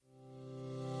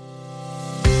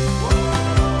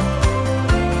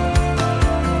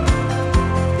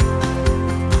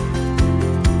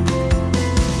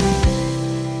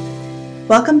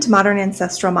Welcome to Modern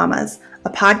Ancestral Mamas, a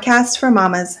podcast for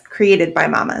mamas created by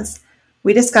mamas.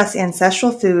 We discuss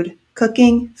ancestral food,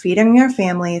 cooking, feeding our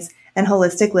families, and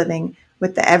holistic living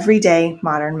with the everyday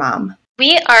modern mom.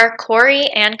 We are Corey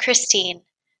and Christine,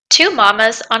 two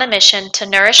mamas on a mission to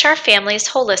nourish our families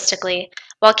holistically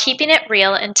while keeping it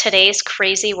real in today's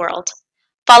crazy world.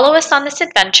 Follow us on this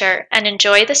adventure and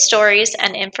enjoy the stories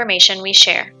and information we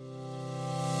share.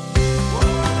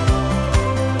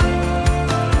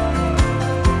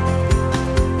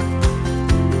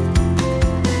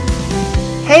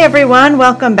 Hey everyone,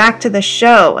 welcome back to the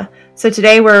show. So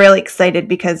today we're really excited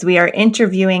because we are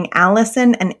interviewing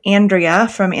Allison and Andrea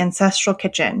from Ancestral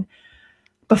Kitchen.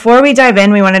 Before we dive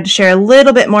in, we wanted to share a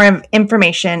little bit more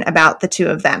information about the two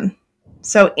of them.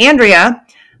 So Andrea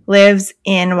lives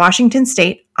in Washington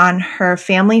State on her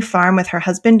family farm with her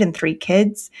husband and 3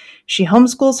 kids. She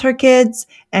homeschools her kids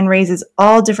and raises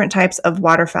all different types of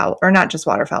waterfowl, or not just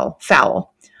waterfowl,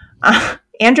 fowl.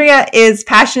 Andrea is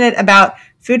passionate about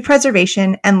food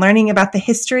preservation and learning about the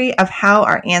history of how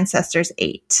our ancestors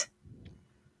ate.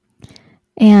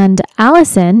 And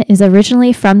Allison is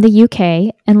originally from the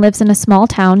UK and lives in a small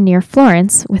town near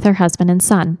Florence with her husband and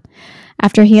son.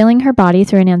 After healing her body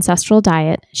through an ancestral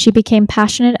diet, she became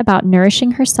passionate about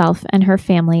nourishing herself and her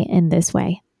family in this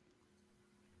way.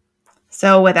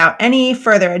 So without any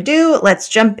further ado, let's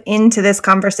jump into this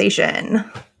conversation.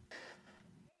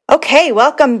 Okay,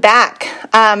 welcome back.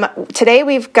 Today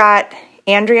we've got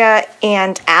Andrea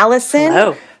and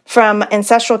Allison from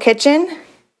Ancestral Kitchen.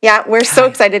 Yeah, we're so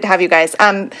excited to have you guys.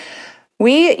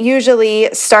 We usually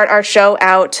start our show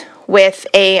out with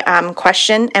a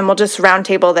question, and we'll just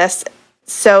roundtable this.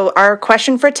 So our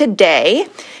question for today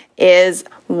is,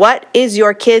 what is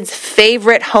your kids'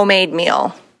 favorite homemade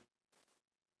meal?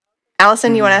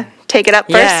 Allison, you want to take it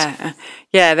up first?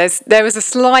 Yeah. There was a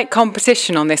slight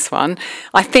competition on this one.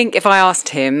 I think if I asked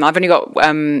him, I've only got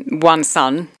one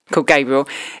son called Gabriel,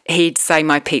 he'd say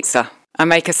my pizza. I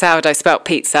make a sourdough spelt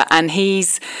pizza, and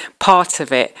he's part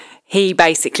of it. He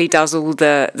basically does all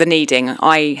the kneading.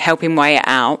 I help him weigh it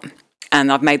out, and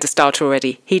I've made the starter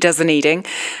already. He does the kneading,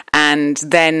 and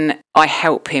then I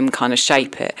help him kind of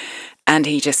shape it. And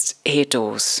he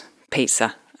adores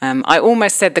pizza. I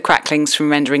almost said the cracklings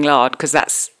from rendering lard, because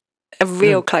that's a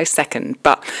real close second.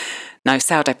 But no,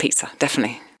 sourdough pizza,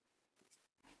 definitely.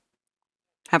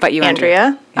 How about you,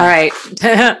 Andrea? All right.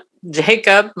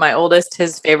 Jacob, my oldest,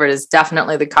 his favorite is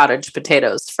definitely the cottage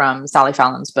potatoes from Sally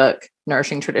Fallon's book,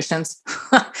 Nourishing Traditions.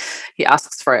 He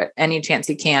asks for it any chance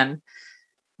he can.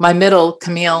 My middle,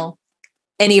 Camille,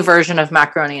 any version of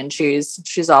macaroni and cheese.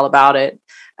 She's all about it.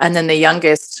 And then the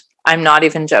youngest, I'm not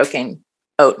even joking,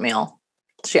 oatmeal.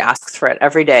 She asks for it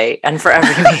every day and for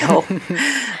every meal.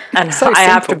 And so I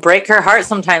have to break her heart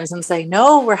sometimes and say,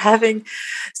 no, we're having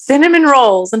cinnamon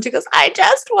rolls. And she goes, I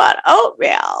just want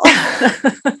oatmeal.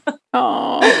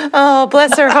 Oh,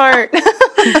 bless her heart.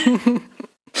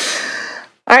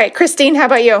 All right, Christine, how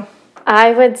about you?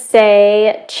 I would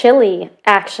say chili,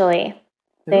 actually.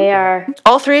 They are...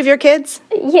 All 3 of your kids?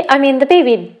 Yeah, I mean, the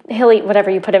baby, he'll eat whatever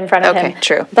you put in front of him. Okay,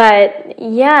 true. But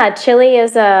yeah, chili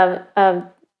is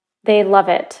they love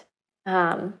it.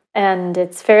 And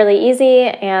it's fairly easy,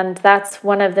 and that's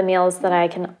one of the meals that I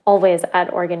can always add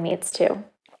organ meats to.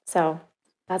 So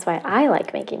that's why I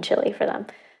like making chili for them.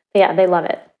 But yeah, they love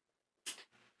it.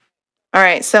 All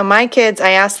right, so my kids,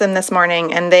 I asked them this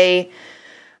morning, and they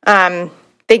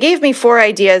gave me 4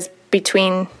 ideas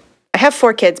between... I have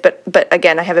 4 kids, but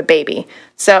again, I have a baby.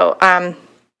 So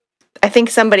I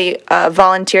think somebody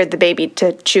volunteered the baby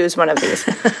to choose one of these.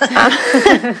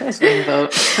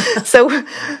 So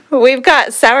we've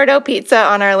got sourdough pizza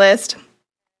on our list,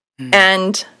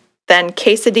 and then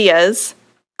quesadillas.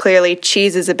 Clearly,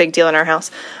 cheese is a big deal in our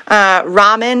house.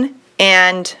 Ramen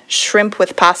and shrimp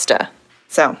with pasta.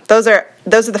 So those are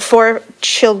the 4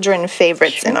 children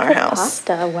favorites in our house.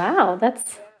 Pasta, wow,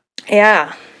 that's...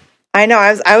 Yeah. I know.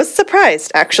 I was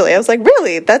surprised, actually. I was like,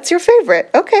 really? That's your favorite?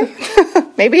 Okay.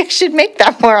 Maybe I should make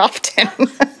that more often.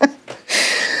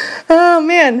 Oh,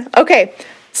 man. Okay.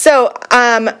 So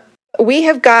we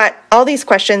have got all these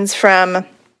questions from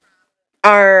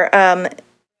our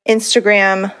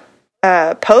Instagram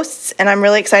posts, and I'm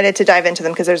really excited to dive into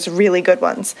them because there's really good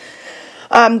ones.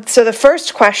 So the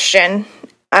first question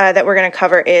that we're going to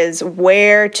cover is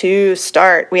where to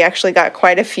start. We actually got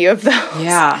quite a few of those.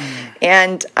 Yeah.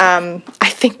 And I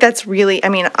think that's really, I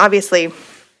mean, obviously,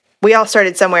 we all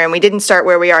started somewhere and we didn't start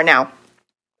where we are now.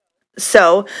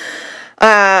 So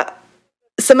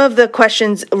some of the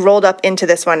questions rolled up into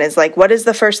this one is like, what is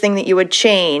the first thing that you would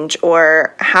change?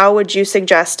 Or how would you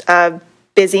suggest a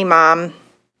busy mom,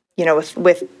 you know,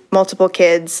 with multiple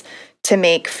kids to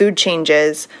make food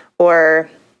changes, or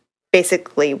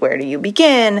basically, where do you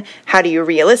begin? How do you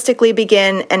realistically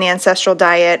begin an ancestral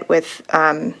diet with,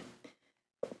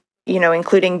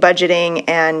 including budgeting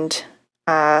and,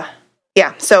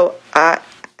 So,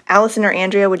 Allison or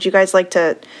Andrea, would you guys like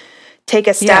to take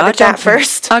a stab at that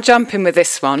first? I'll jump in with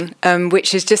this one,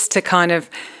 which is just to kind of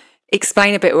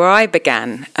explain a bit where I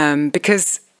began,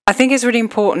 because I think it's really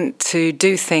important to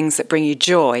do things that bring you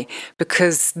joy,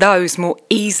 because those more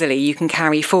easily you can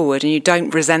carry forward and you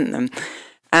don't resent them.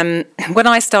 When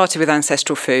I started with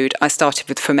ancestral food, I started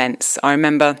with ferments. I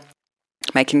remember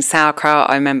making sauerkraut,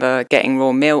 I remember getting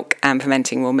raw milk and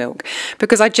fermenting raw milk,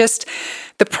 because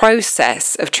the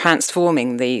process of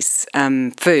transforming these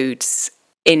foods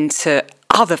into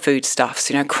other foodstuffs,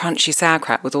 crunchy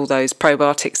sauerkraut with all those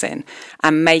probiotics in,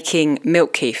 and making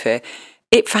milk kefir,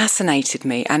 it fascinated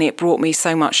me and it brought me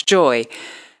so much joy.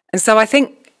 And so I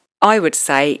think I would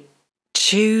say,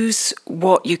 choose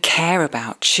what you care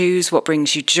about, choose what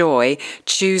brings you joy,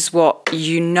 choose what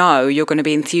you're going to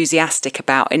be enthusiastic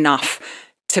about enough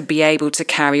to be able to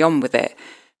carry on with it.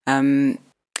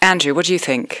 Andrew, what do you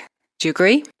think? Do you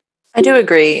agree? I do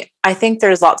agree. I think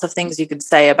there's lots of things you could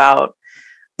say about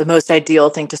the most ideal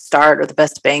thing to start or the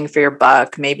best bang for your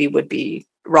buck maybe would be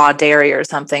raw dairy or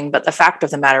something. But the fact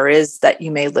of the matter is that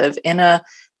you may live in a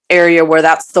area where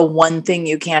that's the one thing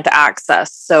you can't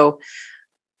access. So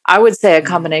I would say a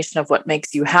combination of what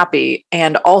makes you happy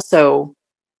and also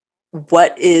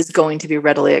what is going to be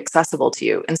readily accessible to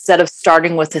you. Instead of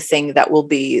starting with the thing that will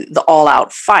be the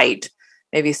all-out fight,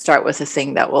 maybe start with the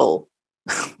thing that will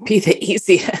be the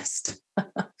easiest.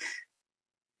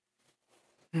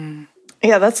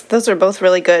 Yeah, those are both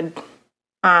really good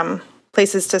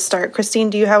places to start. Christine,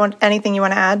 do you have anything you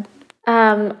want to add?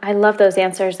 I love those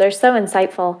answers. They're so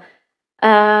insightful.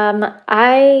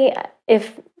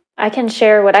 If I can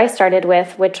share what I started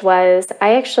with, which was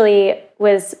I actually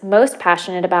was most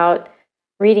passionate about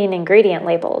reading ingredient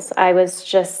labels. I was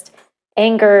just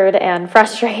angered and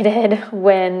frustrated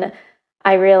when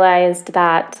I realized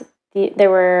that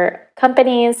there were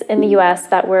companies in the US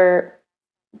that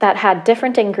had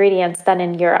different ingredients than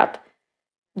in Europe,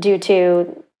 due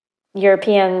to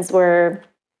Europeans were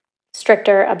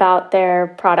stricter about their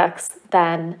products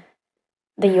than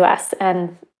the US.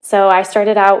 And so I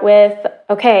started out with,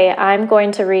 okay, I'm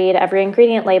going to read every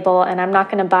ingredient label and I'm not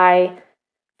going to buy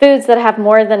foods that have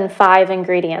more than 5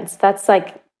 ingredients. That's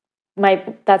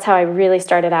how I really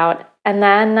started out. And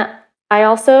then I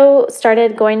also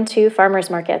started going to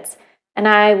farmers markets, and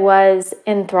I was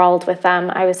enthralled with them.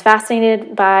 I was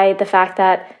fascinated by the fact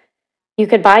that you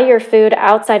could buy your food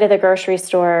outside of the grocery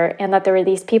store, and that there were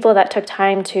these people that took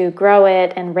time to grow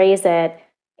it and raise it,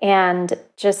 and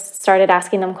just started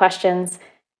asking them questions.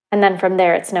 And then from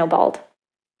there, it snowballed.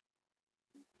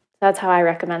 That's how I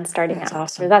recommend starting out.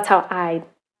 Awesome. Or that's how I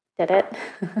did it.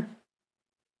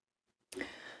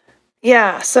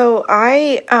 Yeah, so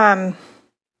I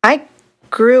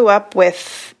grew up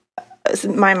with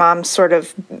my mom sort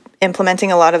of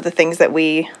implementing a lot of the things that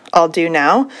we all do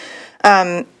now.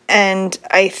 And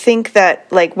I think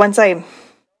that once I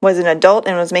was an adult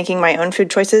and was making my own food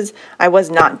choices, I was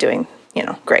not doing,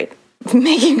 great,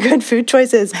 making good food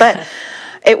choices, but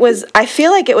I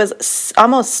feel like it was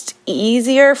almost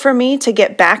easier for me to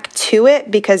get back to it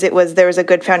because there was a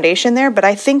good foundation there. But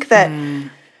I think that,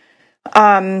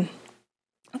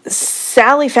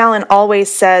 Sally Fallon always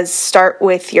says, start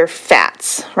with your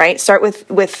fats, right? Start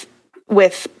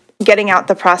with getting out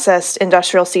the processed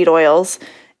industrial seed oils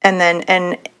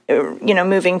and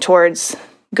moving towards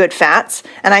good fats.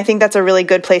 And I think that's a really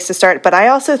good place to start. But I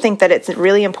also think that it's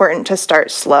really important to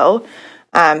start slow.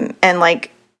 And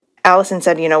like Allison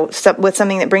said, with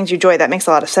something that brings you joy, that makes a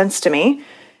lot of sense to me.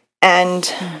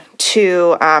 And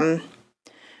to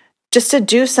just to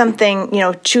do something,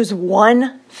 choose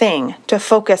one thing to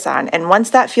focus on. And once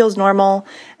that feels normal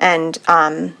and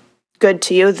good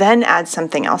to you, then add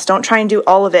something else. Don't try and do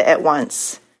all of it at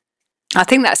once. I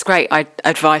think that's great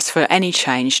advice for any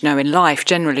change. In life,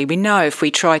 generally, we know if we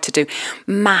try to do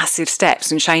massive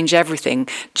steps and change everything,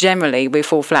 generally we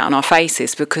fall flat on our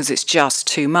faces because it's just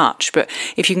too much. But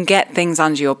if you can get things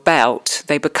under your belt,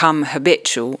 they become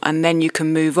habitual and then you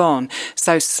can move on.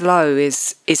 So slow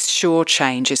is sure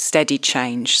change, is steady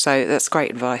change. So that's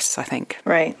great advice, I think.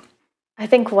 Right. I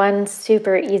think one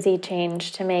super easy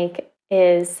change to make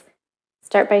is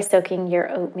start by soaking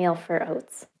your oatmeal for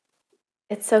oats.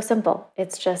 It's so simple.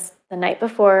 It's just the night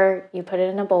before, you put it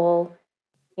in a bowl,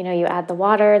 you add the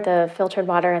water, the filtered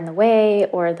water in the whey,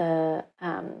 or the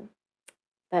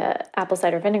apple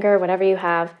cider vinegar, whatever you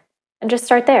have, and just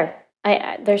start there.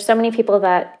 There's so many people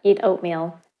that eat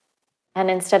oatmeal And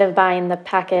instead of buying the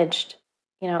packaged,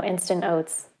 instant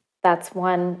oats, that's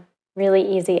one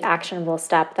really easy, actionable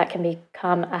step that can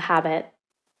become a habit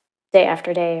day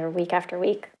after day or week after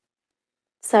week.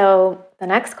 So the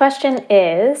next question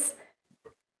is,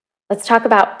 let's talk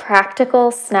about practical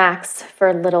snacks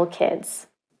for little kids.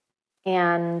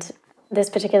 And this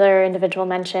particular individual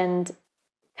mentioned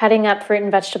cutting up fruit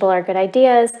and vegetable are good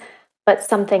ideas, but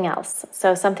something else.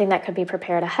 So something that could be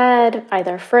prepared ahead,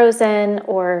 either frozen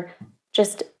or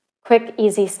just quick,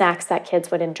 easy snacks that kids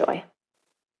would enjoy.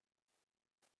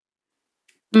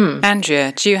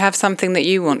 Andrea, do you have something that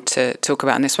you want to talk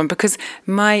about in this one? Because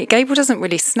Gabriel doesn't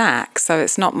really snack, so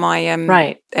it's not my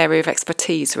area of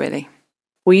expertise, really.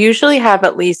 We usually have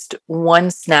at least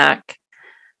one snack.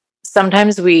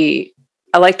 Sometimes I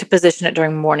like to position it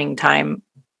during morning time.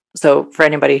 So for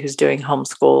anybody who's doing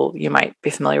homeschool, you might be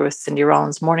familiar with Cindy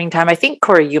Rollins' morning time. I think,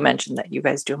 Corey, you mentioned that you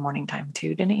guys do a morning time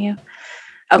too, didn't you?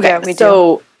 Okay, yeah, we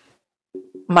do.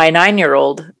 My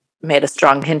 9-year-old made a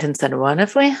strong hint and said, what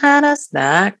if we had a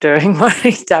snack during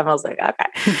morning time? I was like,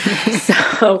 okay.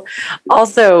 So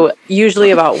also,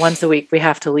 usually about once a week, we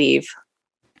have to leave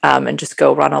and just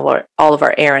go run all of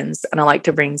our errands. And I like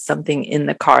to bring something in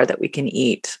the car that we can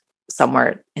eat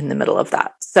somewhere in the middle of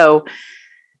that. So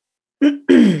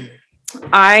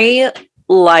I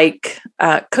like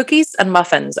cookies and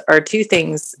muffins are two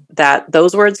things that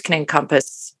those words can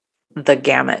encompass the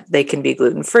gamut. They can be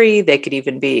gluten-free. They could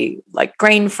even be like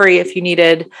grain-free if you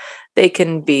needed. They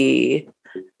can be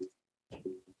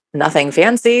nothing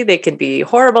fancy. They can be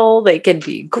horrible. They can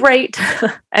be great.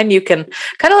 And you can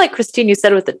kind of like Christine, you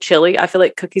said with the chili, I feel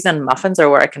like cookies and muffins are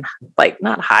where I can like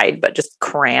not hide, but just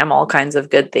cram all kinds of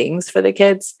good things for the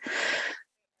kids.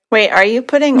 Wait, are you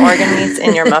putting organ meats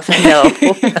in your muffin? No. Maybe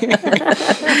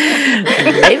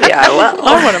I will.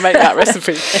 I want to make that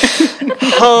recipe.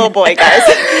 Oh boy, guys.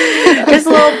 There's a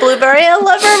little blueberry and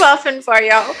liver muffin for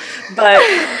you. But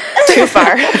too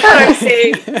far. I'm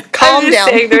saying, Calm down.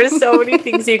 Saying there's so many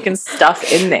things you can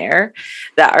stuff in there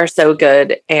that are so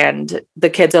good. And the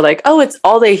kids are like, oh, it's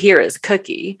all they hear is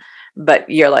cookie. But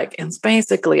you're like, it's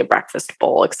basically a breakfast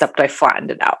bowl, except I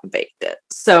flattened it out and baked it.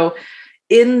 So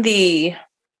in the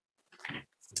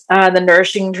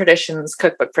Nourishing Traditions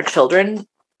Cookbook for Children,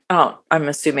 I'm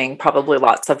assuming probably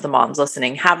lots of the moms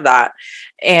listening have that.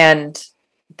 And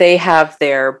they have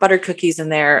their butter cookies in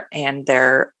there and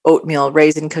their oatmeal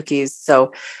raisin cookies.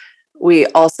 So we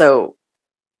also,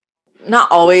 not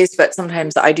always, but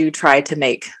sometimes I do try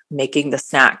to making the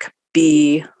snack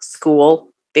be school,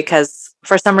 because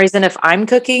for some reason, if I'm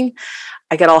cooking,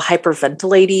 I get all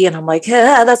hyperventilating and I'm like,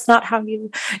 that's not how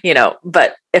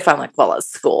but if I'm like, well, at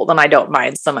school, then I don't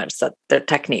mind so much that their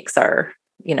techniques are,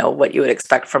 what you would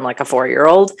expect from like a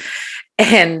 4-year-old,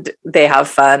 and they have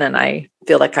fun. And I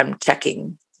feel like I'm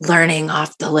checking learning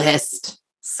off the list.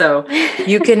 So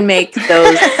you can make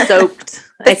those soaked.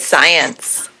 It's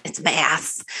science. It's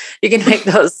math. You can make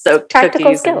those soaked practical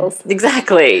cookies. Skills.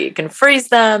 Exactly. You can freeze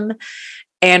them.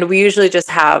 And we usually just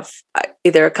have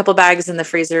either a couple bags in the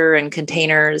freezer and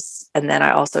containers. And then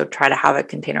I also try to have a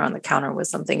container on the counter with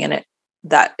something in it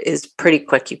that is pretty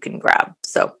quick you can grab.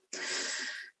 So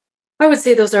I would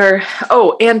say those are,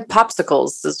 and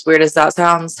popsicles, as weird as that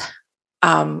sounds.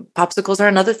 Popsicles are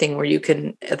another thing where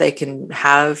they can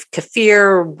have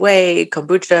kefir, whey,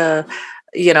 kombucha,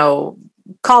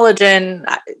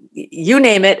 collagen, you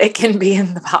name it, it can be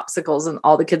in the popsicles, and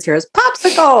all the kids hear is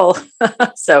popsicle.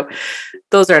 So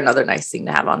those are another nice thing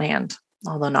to have on hand,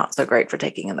 although not so great for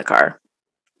taking in the car.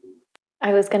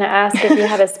 I was going to ask if you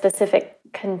have a specific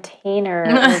container,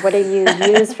 or what do you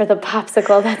use for the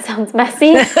popsicle? That sounds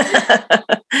messy.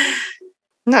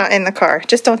 Not in the car.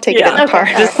 Just don't take it in the car.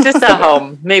 Just at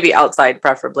home, maybe outside,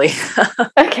 preferably.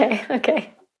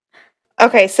 Okay.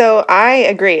 Okay, so I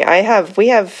agree. We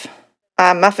have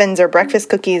muffins or breakfast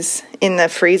cookies in the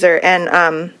freezer,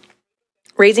 and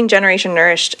Raising Generation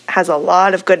Nourished has a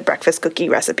lot of good breakfast cookie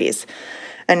recipes,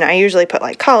 and I usually put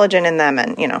like collagen in them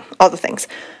and all the things.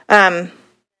 And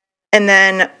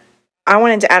then I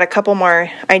wanted to add a couple more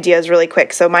ideas really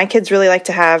quick. So my kids really like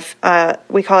to have,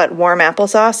 we call it warm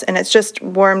applesauce, and it's just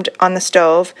warmed on the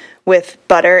stove with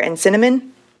butter and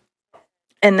cinnamon.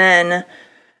 And then,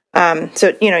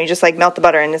 so, you just like melt the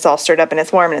butter and it's all stirred up and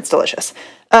it's warm and it's delicious.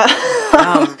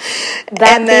 That beats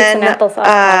an applesauce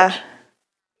pouch.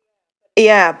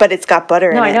 Yeah, but it's got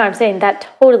butter in it. No, I know. I'm saying that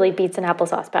totally beats an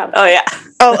applesauce pouch. Oh, yeah.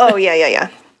 Oh, yeah.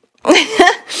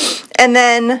 And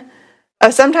then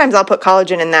sometimes I'll put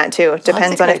collagen in that too.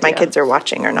 Depends on if my kids are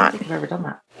watching or not. I've never done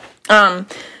that.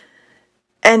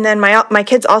 And then my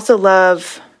kids also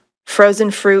love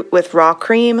frozen fruit with raw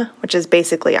cream, which is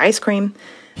basically ice cream.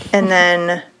 And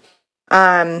then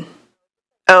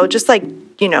just like,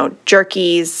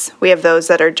 jerkies. We have those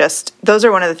that are those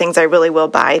are one of the things I really will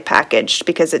buy packaged,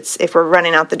 because if we're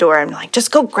running out the door, I'm like,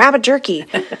 just go grab a jerky.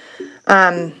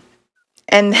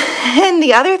 And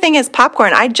the other thing is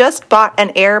popcorn. I just bought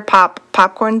an air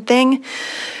popcorn thing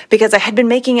because I had been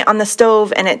making it on the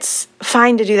stove, and it's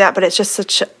fine to do that, but it's just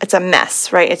it's a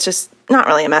mess, right? It's just not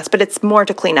really a mess, but it's more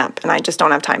to clean up, and I just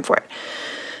don't have time for it.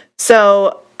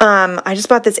 So I just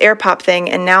bought this air pop thing,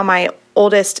 and now my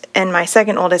oldest and my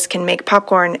second oldest can make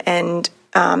popcorn, and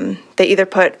they either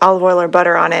put olive oil or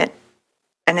butter on it,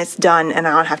 and it's done, and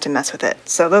I don't have to mess with it.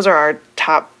 So those are our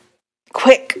top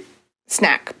quick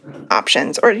snack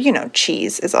options. Or,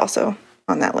 cheese is also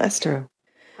on that list. True.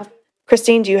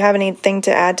 Christine, do you have anything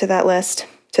to add to that list,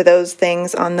 to those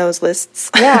things on those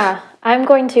lists? Yeah, I'm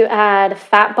going to add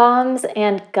fat bombs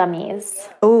and gummies.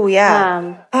 Oh,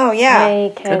 yeah.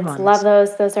 My kids love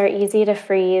those. Those are easy to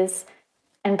freeze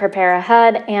and prepare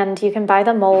ahead. And you can buy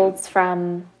the molds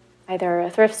from either a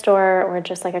thrift store or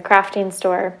just like a crafting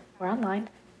store or online.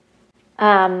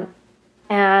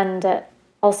 And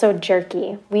also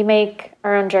jerky. We make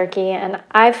our own jerky, and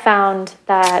I've found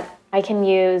that I can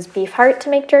use beef heart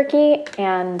to make jerky,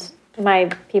 and my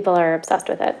people are obsessed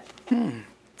with it.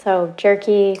 So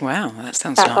jerky, wow, that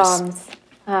sounds fat nice.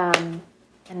 bombs,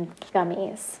 and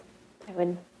gummies.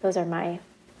 Those are my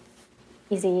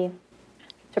easy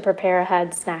to prepare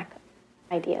ahead snack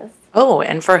ideas. Oh,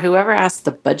 and for whoever asked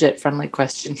the budget-friendly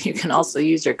question, you can also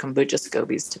use your kombucha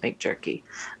scobies to make jerky.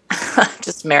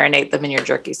 Just marinate them in your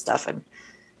jerky stuff and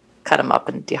cut them up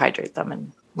and dehydrate them,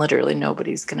 and literally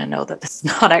nobody's going to know that it's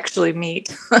not actually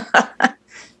meat.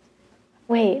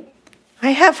 Wait.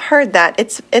 I have heard that.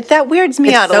 That weirds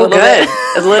me out a so little good.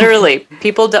 bit. Literally,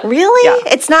 people don't. Really?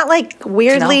 Yeah. It's not like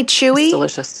weirdly No, chewy? It's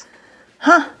delicious.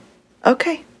 Huh.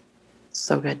 Okay.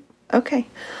 So good. Okay.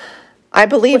 I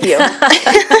believe you.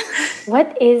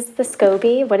 What is the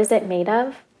SCOBY? What is it made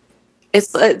of?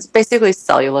 It's basically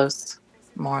cellulose,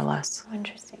 more or less. Oh,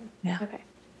 interesting. Yeah. Okay.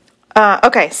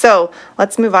 Okay, so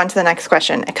let's move on to the next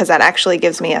question, because that actually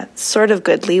gives me a sort of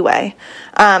good leeway.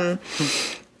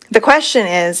 The question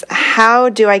is, how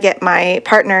do I get my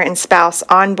partner and spouse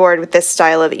on board with this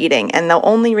style of eating? And the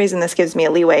only reason this gives me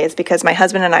a leeway is because my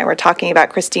husband and I were talking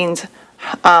about Christine's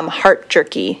heart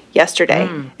jerky yesterday.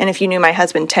 And if you knew my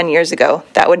husband 10 years ago,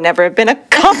 that would never have been a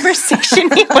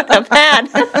conversation he would have had.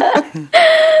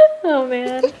 Oh,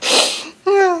 man.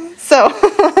 So,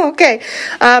 okay.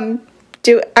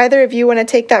 Do either of you want to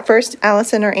take that first,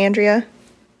 Allison or Andrea?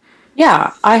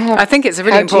 Yeah, I think it's a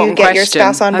really important get question. your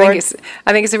spouse on board?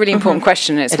 I think it's a really important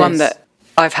question. It's one is. that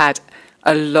I've had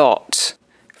a lot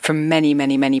from many,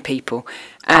 many, many people.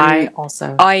 I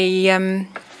also.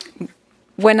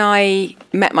 When I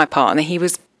met my partner, he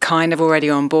was kind of already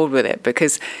on board with it,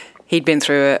 because he'd been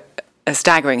through a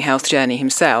staggering health journey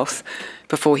himself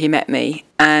before he met me.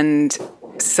 And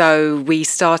so we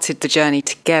started the journey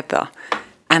together.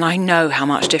 And I know how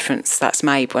much difference that's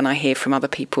made when I hear from other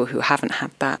people who haven't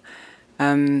had that.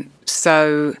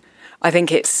 So I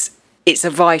think it's a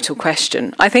vital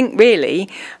question. I think really,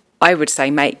 I would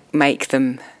say make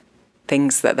them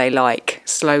things that they like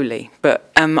slowly.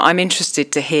 But I'm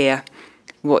interested to hear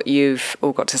what you've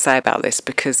all got to say about this,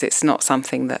 because it's not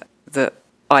something that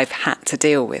I've had to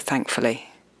deal with, thankfully.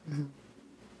 Mm-hmm.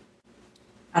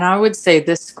 And I would say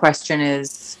this question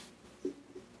is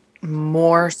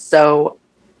more so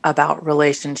about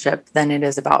relationship than it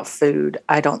is about food.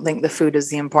 I don't think the food is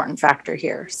the important factor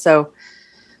here. So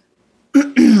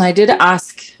I did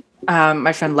ask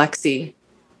my friend Lexi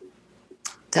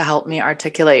to help me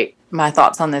articulate my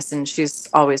thoughts on this, and she's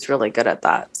always really good at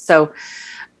that. So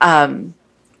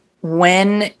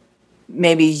when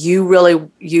maybe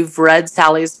you've read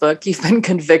Sally's book, you've been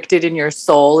convicted in your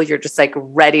soul, you're just like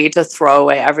ready to throw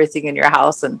away everything in your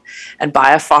house and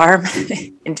buy a farm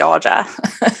in Georgia.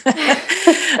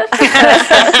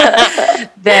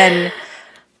 Then,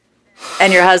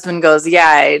 and your husband goes,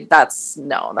 yeah, that's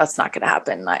not going to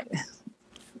happen.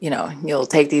 You'll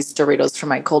take these Doritos from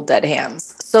my cold dead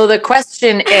hands. So the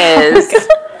question is,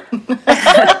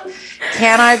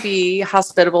 can I be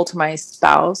hospitable to my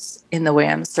spouse in the way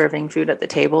I'm serving food at the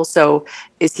table? So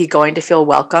is he going to feel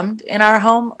welcomed in our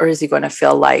home, or is he going to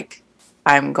feel like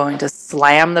I'm going to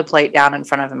slam the plate down in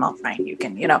front of him? Oh, fine.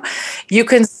 You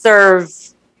can serve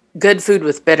good food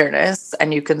with bitterness,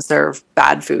 and you can serve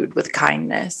bad food with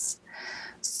kindness.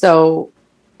 So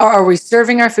are we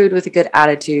serving our food with a good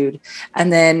attitude?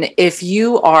 And then if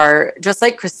you are, just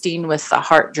like Christine with the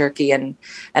heart jerky and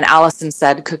Allison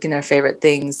said, cooking their favorite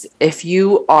things, if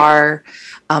you are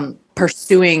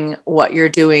pursuing what you're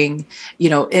doing,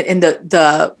 in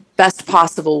the best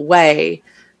possible way,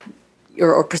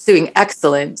 or pursuing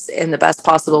excellence in the best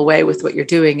possible way with what you're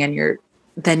doing, and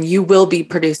then you will be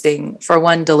producing, for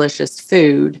one, delicious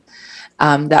food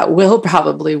that will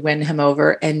probably win him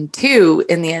over. And two,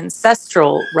 in the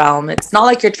ancestral realm, it's not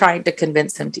like you're trying to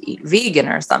convince him to eat vegan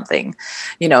or something.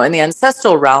 In the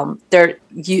ancestral realm,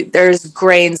 there's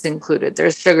grains included,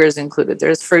 there's sugars included,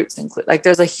 there's fruits included. Like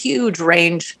there's a huge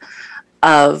range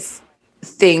of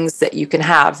things that you can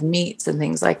have, meats and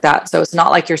things like that. So it's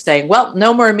not like you're saying, well,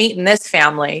 no more meat in this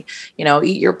family,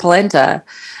 eat your polenta.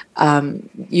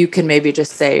 You can maybe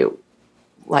just say,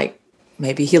 like,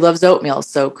 maybe he loves oatmeal.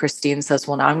 So Christine says,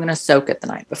 well, now I'm going to soak it the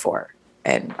night before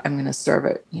and I'm going to serve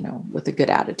it, with a good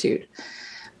attitude.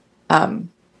 And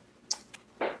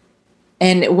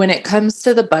when it comes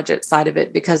to the budget side of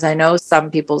it, because I know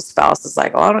some people's spouse is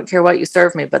like, oh, I don't care what you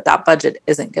serve me, but that budget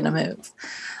isn't going to move.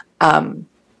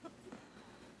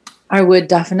 I would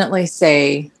definitely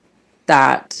say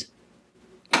that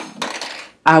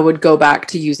I would go back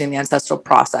to using the ancestral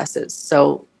processes.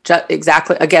 So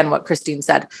exactly, again, what Christine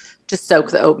said, just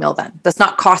soak the oatmeal then. That's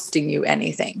not costing you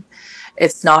anything.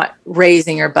 It's not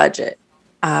raising your budget.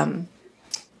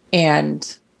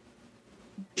 And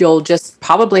you'll just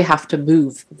probably have to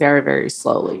move very, very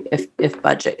slowly if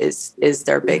budget is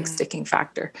their big sticking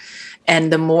factor.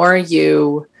 And the more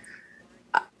you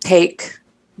take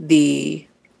the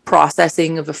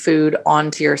processing of a food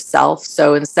onto yourself.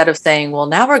 So instead of saying, well,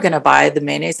 now we're going to buy the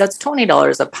mayonnaise, that's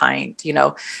 $20 a pint,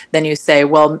 then you say,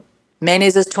 well,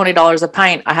 mayonnaise is $20 a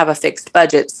pint. I have a fixed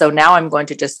budget. So now I'm going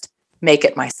to just make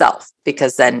it myself,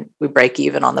 because then we break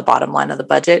even on the bottom line of the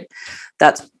budget.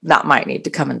 That might need to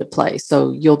come into play.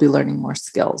 So you'll be learning more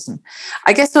skills. And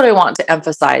I guess what I want to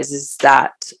emphasize is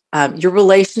that your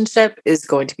relationship is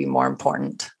going to be more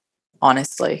important,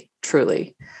 honestly,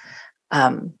 truly.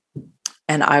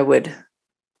 And I would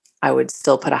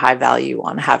still put a high value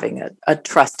on having a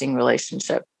trusting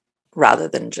relationship rather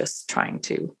than just trying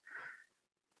to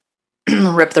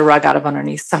rip the rug out of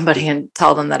underneath somebody and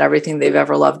tell them that everything they've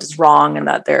ever loved is wrong and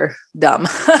that they're dumb.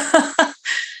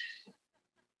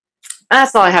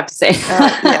 That's all I have to say.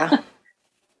 Yeah.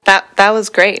 That was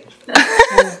great.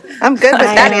 I'm good with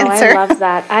that answer. I love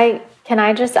that. Can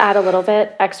I just add a little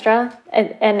bit extra?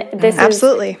 And this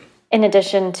absolutely is in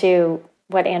addition to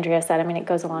what Andrea said. I mean, it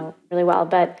goes along really well.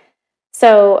 But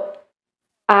so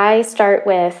I start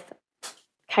with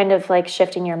kind of like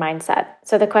shifting your mindset.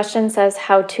 So the question says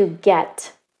how to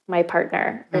get my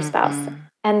partner or spouse.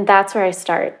 And that's where I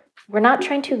start. We're not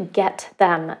trying to get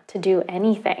them to do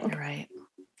anything. Right.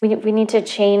 We need to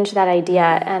change that idea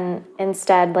and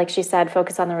instead, like she said,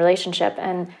 focus on the relationship.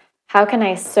 And how can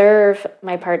I serve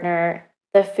my partner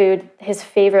the food, his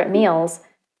favorite meals,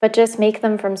 but just make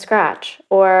them from scratch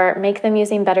or make them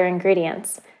using better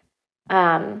ingredients?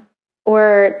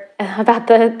 Or about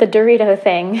the Dorito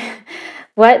thing,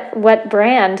 what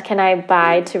brand can I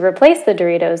buy to replace the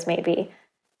Doritos maybe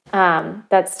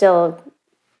that still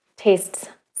tastes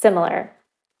similar?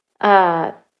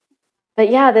 But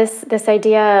yeah, this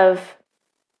idea of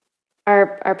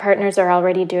our partners are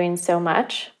already doing so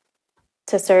much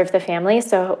to serve the family.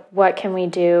 So what can we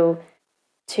do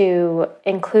to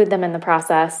include them in the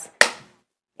process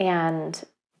and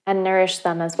nourish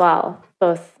them as well,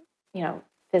 both,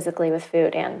 physically with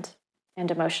food and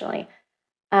emotionally.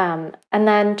 And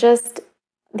then just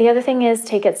the other thing is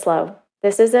take it slow.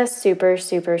 This is a super,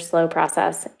 super slow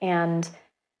process. And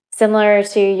similar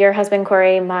to your husband,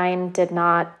 Corey, mine did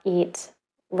not eat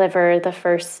liver the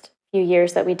first few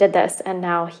years that we did this. And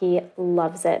now he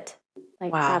loves it,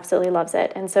 absolutely loves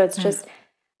it. And so it's just,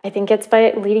 I think it's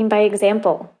by leading by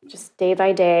example, just day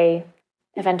by day.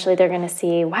 Eventually they're going to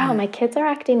see, wow, my kids are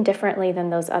acting differently than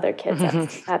those other kids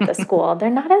at the school. They're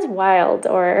not as wild,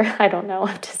 or I don't know,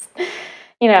 just,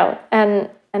 and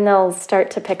they'll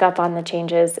start to pick up on the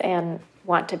changes and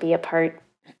want to be a part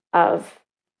of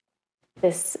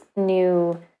this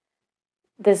thing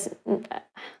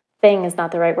is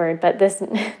not the right word, but this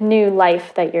new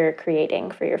life that you're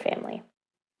creating for your family.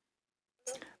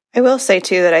 I will say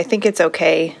too that I think it's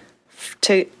okay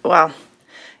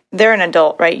they're an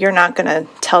adult, right? You're not going to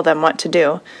tell them what to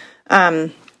do.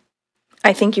 I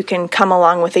think you can come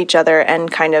along with each other and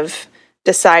kind of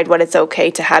decide what it's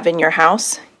okay to have in your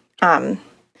house. I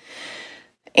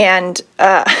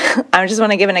just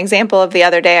want to give an example of the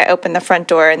other day. I opened the front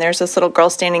door and there's this little girl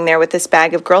standing there with this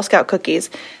bag of Girl Scout cookies.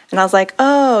 And I was like,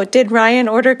 oh, did Ryan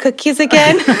order cookies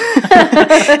again?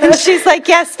 And she's like,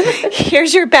 yes,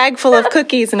 here's your bag full of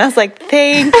cookies. And I was like,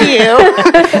 thank you.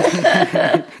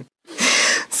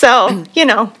 So,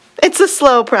 it's a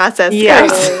slow process. Yeah.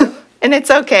 And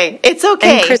it's okay. It's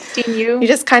okay. And Christine, you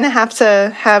just kind of have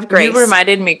to have grace. You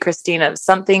reminded me, Christine, of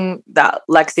something that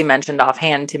Lexi mentioned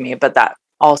offhand to me, but that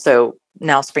also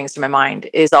now springs to my mind,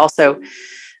 is also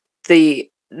the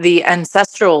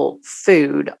ancestral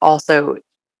food also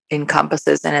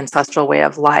encompasses an ancestral way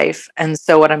of life. And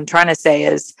so what I'm trying to say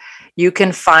is you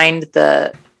can find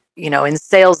in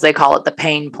sales, they call it the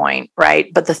pain point,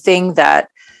 right? But the thing that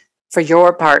for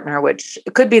your partner, which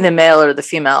it could be the male or the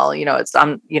female, it's,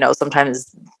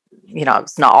 sometimes,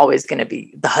 it's not always going to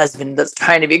be the husband that's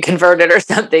trying to be converted or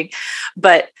something,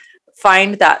 but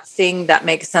find that thing that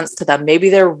makes sense to them. Maybe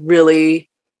they're really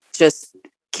just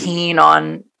keen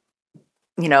on,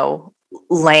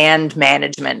 land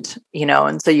management,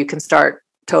 and so you can start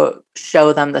to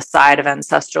show them the side of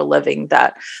ancestral living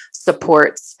that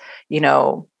supports,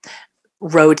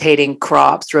 rotating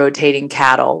crops, rotating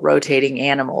cattle, rotating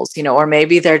animals, or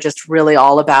maybe they're just really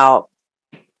all about,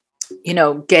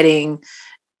 getting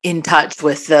in touch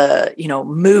with the,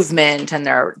 movement and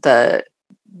the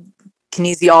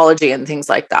kinesiology and things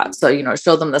like that. So,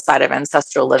 show them the side of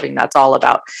ancestral living that's all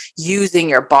about using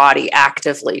your body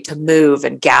actively to move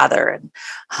and gather and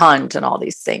hunt and all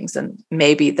these things. And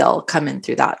maybe they'll come in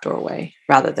through that doorway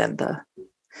rather than the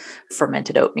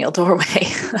fermented oatmeal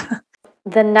doorway.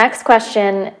 The next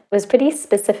question was pretty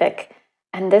specific.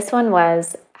 And this one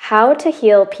was how to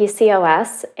heal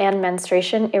PCOS and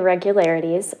menstruation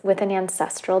irregularities with an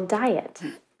ancestral diet.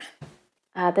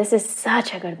 This is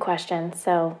such a good question.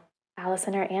 So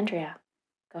Allison or Andrea,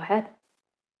 go ahead.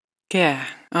 Yeah,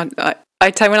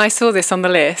 I tell you, when I saw this on the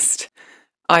list,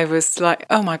 I was like,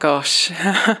 oh my gosh,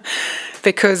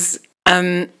 because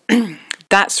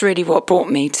that's really what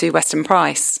brought me to Weston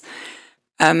Price.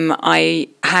 I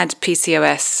had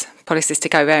PCOS,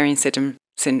 polycystic ovarian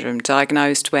syndrome,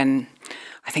 diagnosed when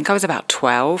I think I was about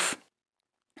 12.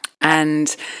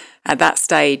 And at that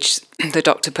stage, the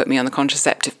doctor put me on the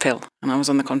contraceptive pill, and I was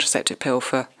on the contraceptive pill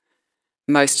for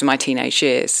most of my teenage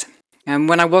years. And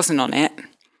when I wasn't on it,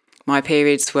 my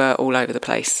periods were all over the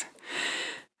place.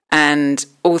 And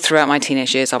all throughout my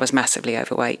teenage years, I was massively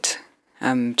overweight,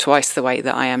 twice the weight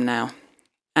that I am now.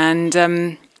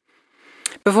 And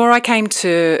before I came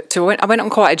I went on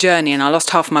quite a journey, and I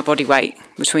lost half my body weight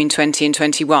between 20 and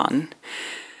 21.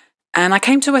 And I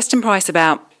came to Weston Price it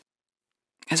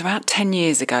was about 10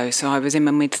 years ago, so I was in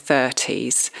my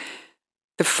mid-30s.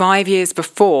 The 5 years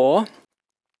before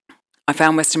I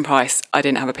found Weston Price, I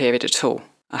didn't have a period at all.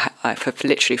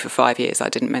 Literally for 5 years, I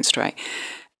didn't menstruate.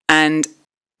 And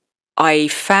I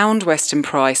found Weston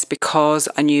Price because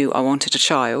I knew I wanted a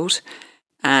child,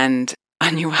 and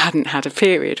I knew I hadn't had a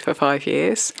period for 5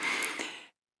 years.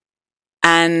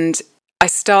 And I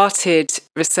started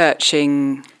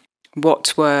researching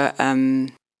what were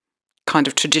kind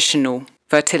of traditional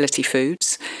fertility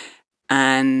foods.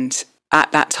 And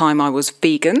at that time I was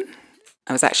vegan.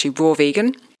 I was actually raw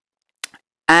vegan.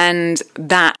 And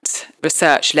that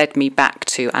research led me back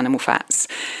to animal fats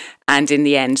and in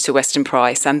the end to Weston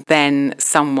Price. And then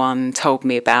someone told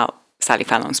me about Sally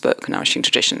Fallon's book, Nourishing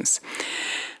Traditions.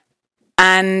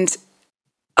 And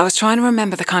I was trying to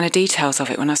remember the kind of details of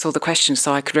it when I saw the questions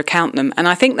so I could recount them. And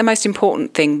I think the most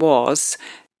important thing was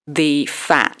the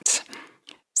fat.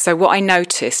 So what I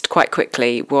noticed quite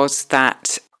quickly was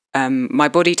that my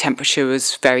body temperature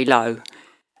was very low.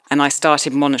 And I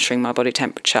started monitoring my body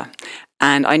temperature.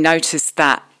 And I noticed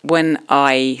that when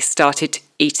I started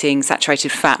eating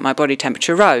saturated fat, my body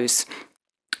temperature rose.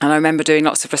 And I remember doing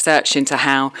lots of research into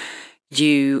how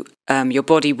your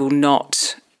body will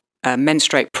not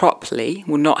menstruate properly,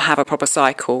 will not have a proper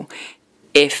cycle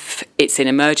if it's in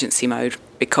emergency mode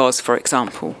because, for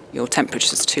example, your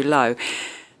temperature's too low.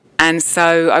 And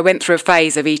so I went through a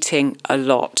phase of eating a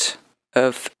lot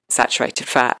of saturated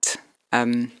fat,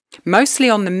 mostly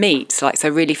on the meat, like so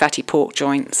really fatty pork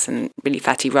joints and really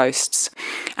fatty roasts,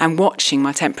 and watching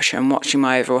my temperature and watching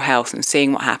my overall health and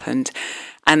seeing what happened.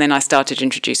 And then I started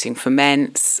introducing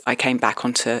ferments. I came back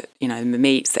onto, the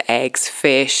meats, the eggs,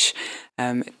 fish,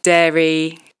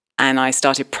 dairy, and I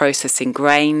started processing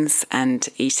grains and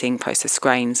eating processed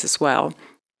grains as well.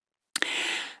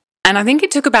 And I think it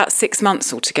took about 6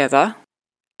 months altogether,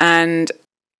 and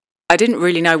I didn't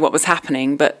really know what was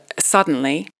happening, but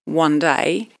suddenly, one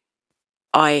day,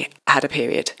 I had a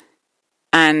period.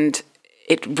 And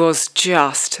it was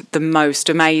just the most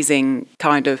amazing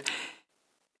kind of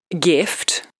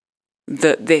gift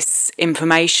that this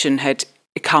information had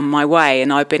come my way,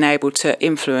 and I've been able to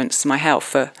influence my health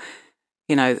for,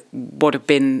 what have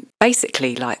been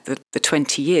basically like the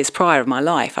 20 years prior of my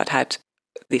life. I'd had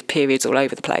these periods all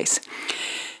over the place.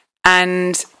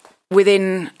 And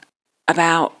within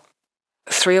about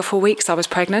 3 or 4 weeks, I was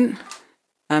pregnant.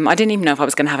 I didn't even know if I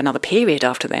was going to have another period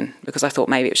after then, because I thought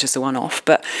maybe it was just a one-off.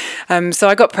 But so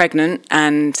I got pregnant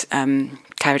and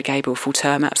carried Gabriel full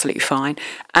term, absolutely fine.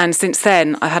 And since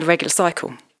then, I've had a regular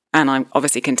cycle. And I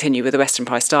obviously continue with the Western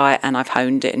Price diet, and I've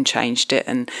honed it and changed it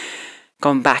and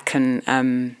gone back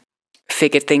and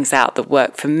figured things out that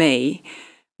work for me.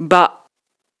 But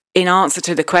in answer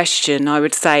to the question, I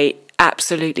would say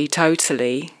absolutely,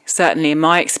 totally. Certainly in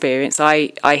my experience,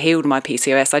 I healed my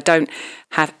PCOS. I don't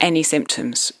have any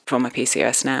symptoms from my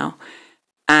PCOS now.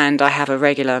 And I have a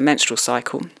regular menstrual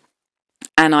cycle.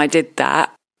 And I did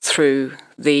that through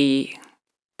the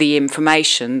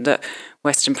information that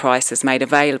Western Price has made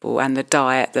available and the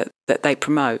diet that they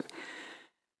promote.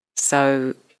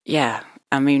 So, yeah,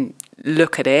 I mean,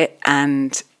 look at it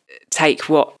and take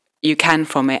what you can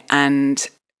from it. And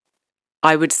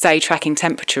I would say tracking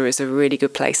temperature is a really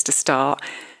good place to start,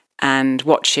 and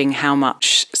watching how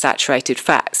much saturated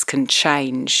fats can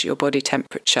change your body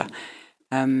temperature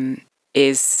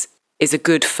is a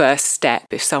good first step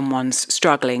if someone's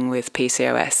struggling with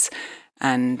PCOS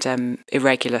and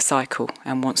irregular cycle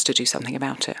and wants to do something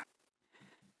about it.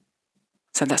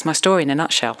 So that's my story in a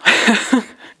nutshell.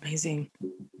 Amazing.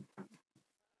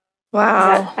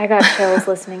 Wow. I got chills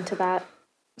listening to that.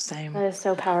 Same. That is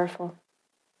so powerful.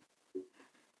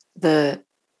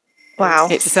 Wow.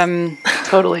 It's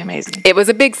totally amazing. It was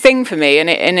a big thing for me, and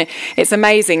it's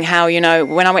amazing how,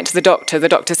 when I went to the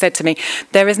doctor said to me,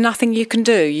 there is nothing you can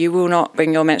do. You will not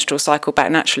bring your menstrual cycle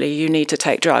back naturally. You need to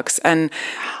take drugs. And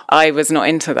I was not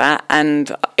into that.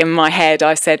 And in my head,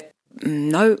 I said,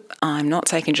 no, I'm not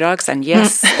taking drugs. And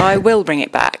yes, I will bring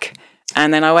it back.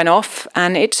 And then I went off,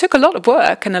 and it took a lot of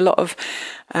work and a lot of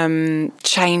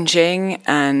changing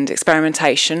and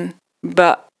experimentation.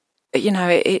 But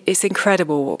it's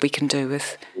incredible what we can do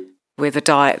with a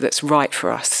diet that's right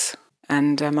for us.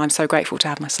 And I'm so grateful to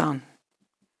have my son.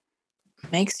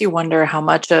 Makes you wonder how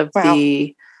much of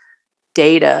the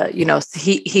data,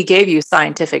 he gave you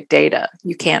scientific data.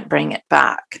 You can't bring it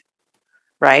back,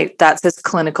 right? That's his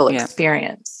clinical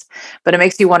experience. But it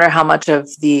makes you wonder how much of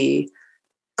the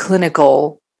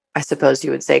clinical, I suppose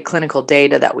you would say, clinical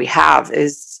data that we have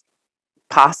is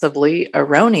possibly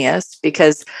erroneous,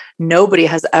 because nobody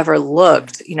has ever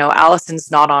looked, Allison's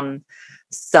not on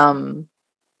some,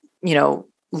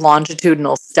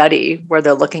 longitudinal study where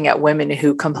they're looking at women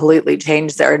who completely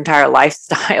changed their entire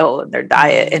lifestyle and their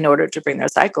diet in order to bring their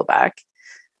cycle back.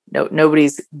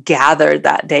 Nobody's gathered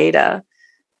that data.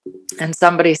 And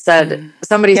somebody said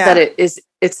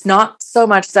it's not so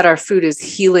much that our food is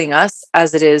healing us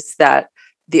as it is that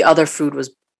the other food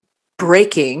was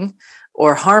breaking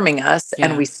or harming us,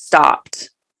 and we stopped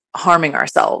harming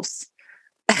ourselves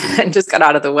and just got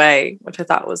out of the way, which I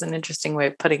thought was an interesting way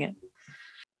of putting it.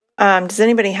 Does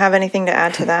anybody have anything to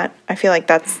add to that? I feel like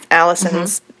that's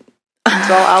Allison's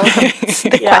Allison's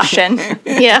question.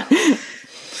 Yeah.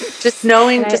 Just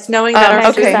knowing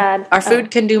that our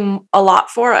food can do a lot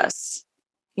for us.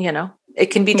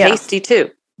 It can be tasty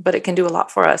too, but it can do a lot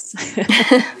for us.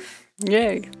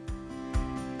 Yay.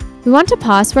 We want to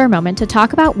pause for a moment to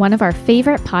talk about one of our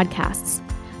favorite podcasts.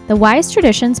 The Wise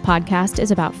Traditions podcast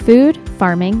is about food,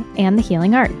 farming, and the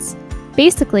healing arts.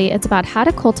 Basically, it's about how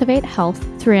to cultivate health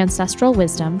through ancestral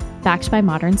wisdom backed by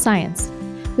modern science.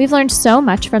 We've learned so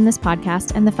much from this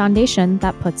podcast and the foundation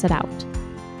that puts it out.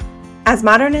 As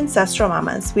modern ancestral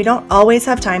mamas, we don't always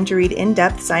have time to read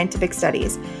in-depth scientific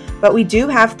studies, but we do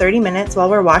have 30 minutes while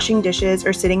we're washing dishes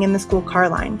or sitting in the school car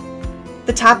line.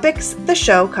 The topics the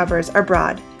show covers are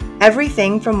broad.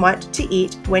 Everything from what to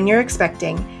eat when you're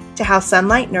expecting, to how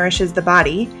sunlight nourishes the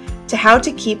body, to how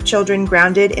to keep children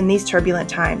grounded in these turbulent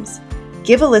times.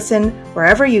 Give a listen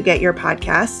wherever you get your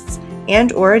podcasts,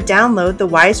 and or download the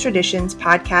Wise Traditions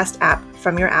podcast app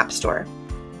from your app store.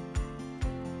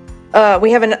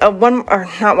 We have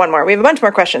We have a bunch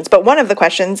more questions, but one of the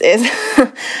questions is,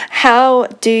 how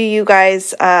do you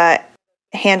guys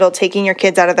handle taking your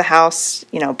kids out of the house,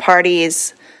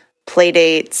 parties, play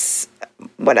dates,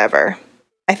 whatever?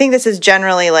 I think this is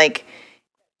generally like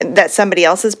that somebody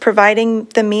else is providing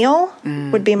the meal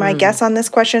would be my guess on this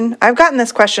question. I've gotten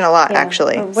this question a lot,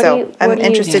 actually. So I'm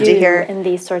interested to hear. In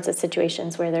these sorts of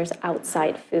situations where there's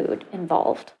outside food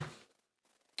involved.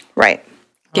 Right.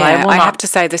 Yeah, I have to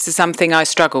say this is something I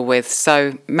struggle with.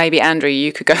 So maybe, Andrea,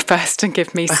 you could go first and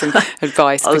give me some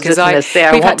advice, because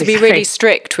we've had to be really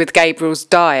strict with Gabriel's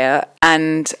diet,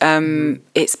 and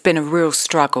it's been a real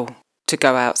struggle to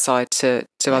go outside to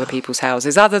other people's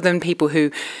houses, other than people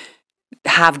who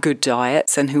have good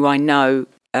diets and who I know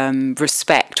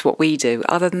respect what we do.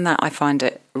 Other than that, I find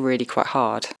it really quite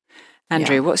hard.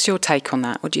 Andrea, what's your take on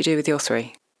that? What do you do with your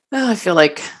three? Well, I feel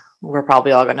like we're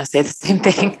probably all going to say the same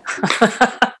thing.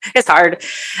 It's hard.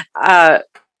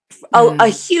 A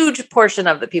huge portion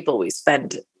of the people we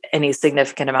spend any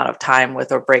significant amount of time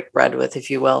with or break bread with, if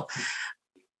you will,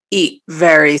 eat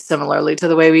very similarly to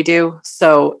the way we do.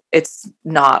 So it's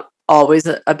not always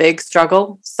a big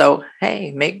struggle. So,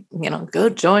 hey, go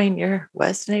join your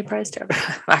Weston A. Price chapter.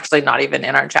 Actually, not even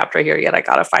in our chapter here yet. I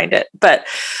got to find it. But,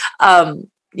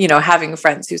 having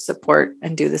friends who support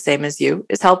and do the same as you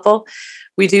is helpful.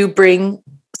 We do bring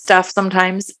stuff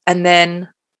sometimes. And then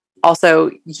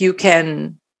also you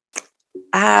can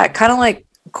kind of like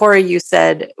Corey, you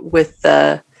said with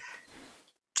the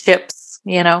chips,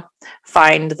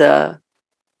 find the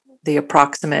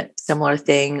approximate similar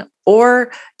thing,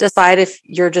 or decide if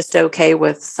you're just okay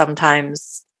with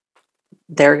sometimes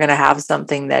they're going to have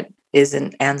something that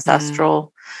isn't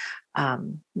ancestral.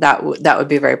 That would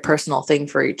be a very personal thing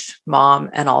for each mom,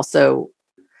 and also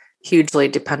hugely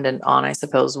dependent on, I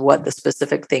suppose, what the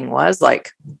specific thing was.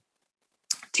 Like,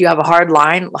 do you have a hard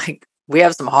line? Like, we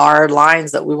have some hard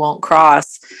lines that we won't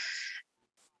cross.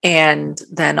 And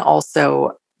then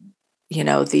also,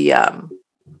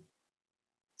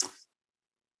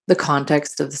 the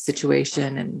context of the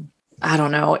situation. And I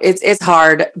don't know, it's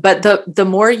hard, but the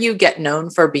more you get known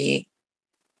for being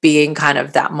kind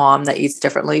of that mom that eats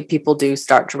differently, people do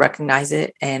start to recognize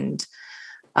it and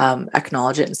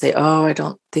acknowledge it and say, oh, I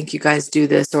don't think you guys do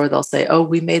this. Or they'll say, oh,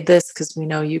 we made this because we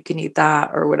know you can eat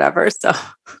that or whatever. So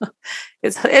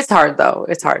it's hard though.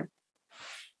 It's hard.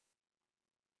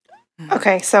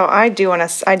 Okay, so I do want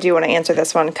to answer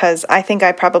this one because I think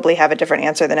I probably have a different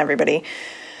answer than everybody.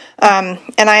 And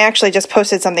I actually just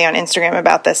posted something on Instagram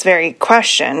about this very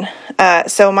question.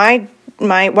 So my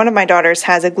one of my daughters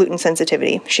has a gluten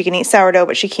sensitivity. She can eat sourdough,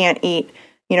 but she can't eat,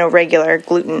 regular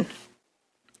gluten.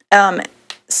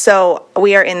 So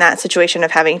we are in that situation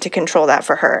of having to control that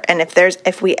for her. And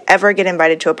if we ever get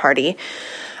invited to a party,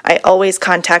 I always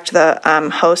contact the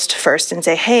host first and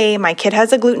say, hey, my kid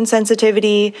has a gluten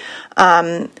sensitivity.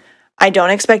 I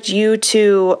don't expect you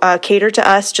to cater to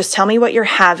us. Just tell me what you're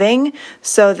having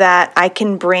so that I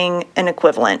can bring an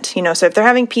equivalent. So if they're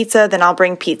having pizza, then I'll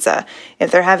bring pizza. If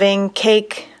they're having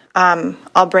cake,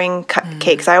 I'll bring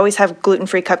cupcakes. I always have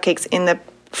gluten-free cupcakes in the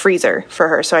freezer for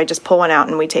her. So I just pull one out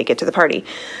and we take it to the party.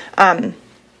 And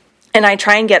I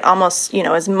try and get almost,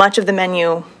 as much of the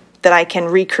menu that I can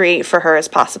recreate for her as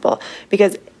possible.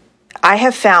 Because I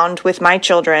have found with my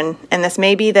children, and this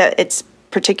may be that it's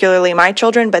particularly my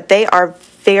children, but they are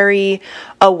very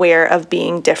aware of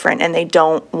being different and they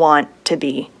don't want to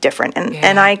be different.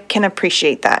 And I can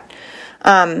appreciate that.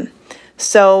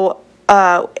 So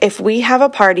if we have a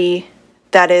party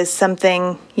that is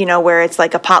something, where it's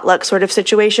like a potluck sort of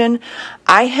situation,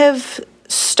 I have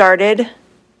started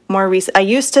more recent. I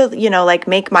used to,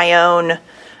 make my own.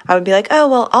 I would be like, oh,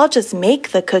 well, I'll just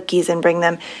make the cookies and bring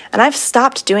them. And I've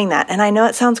stopped doing that. And I know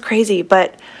it sounds crazy,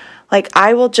 but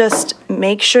I will just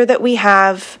make sure that we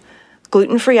have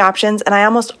gluten-free options. And I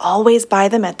almost always buy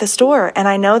them at the store. And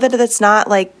I know that it's not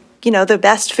the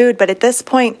best food, but at this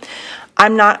point,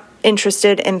 I'm not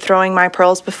interested in throwing my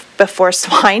pearls before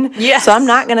swine. Yes. So I'm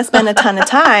not going to spend a ton of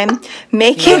time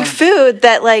making food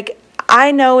that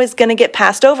I know is going to get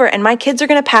passed over, and my kids are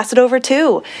going to pass it over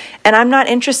too. And I'm not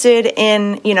interested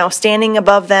in, standing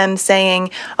above them saying,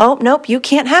 oh, nope, you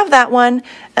can't have that one.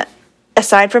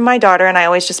 Aside from my daughter, and I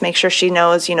always just make sure she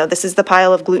knows, this is the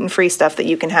pile of gluten-free stuff that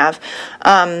you can have.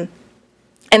 And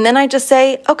then I just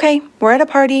say, okay, we're at a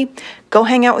party. Go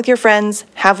hang out with your friends.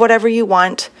 Have whatever you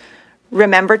want.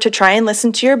 Remember to try and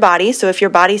listen to your body. So if your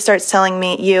body starts telling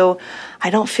you, I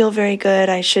don't feel very good,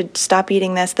 I should stop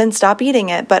eating this, then stop eating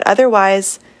it. But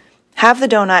otherwise, have the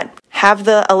donut, have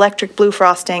the electric blue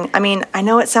frosting. I mean, I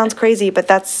know it sounds crazy, but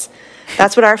that's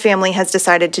what our family has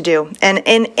decided to do. And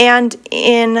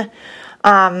in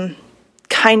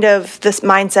kind of this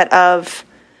mindset of,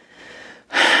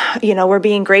 we're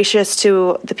being gracious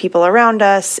to the people around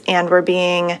us, and we're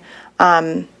being,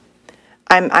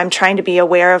 I'm trying to be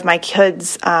aware of my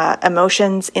kids'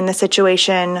 emotions in the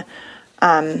situation,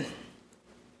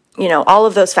 all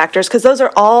of those factors, because those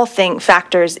are all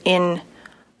factors in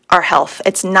our health.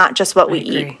 It's not just what we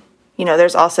eat.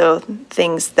 There's also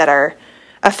things that are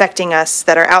affecting us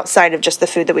that are outside of just the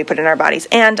food that we put in our bodies.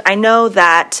 And I know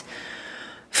that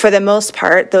for the most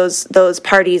part, those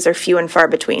parties are few and far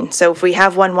between. So if we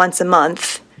have one once a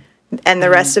month, and the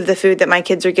rest of the food that my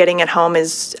kids are getting at home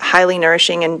is highly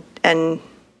nourishing and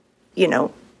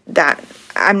that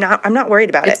I'm not worried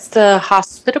about it. It's the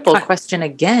hospitable question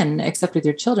again, except with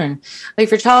your children. Like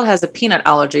if your child has a peanut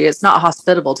allergy, it's not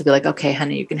hospitable to be like, okay,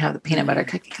 honey, you can have the peanut butter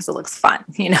cookie because it looks fun,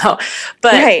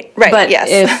 But right, but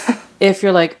yes. if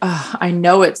you're like, oh, I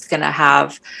know it's going to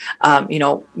have,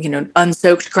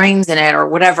 unsoaked grains in it or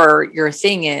whatever your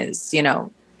thing is,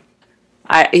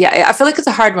 I feel like it's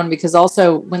a hard one because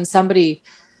also when somebody,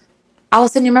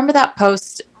 Allison, you remember that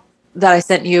post that I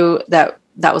sent you that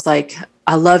was like,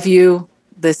 I love you.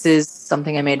 This is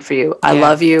something I made for you. I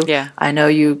love you. Yeah. I know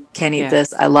you can't eat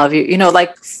this. I love you.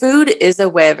 Like food is a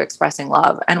way of expressing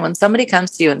love. And when somebody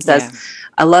comes to you and says,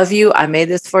 I love you, I made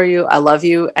this for you, I love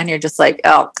you, and you're just like,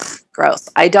 oh, gross,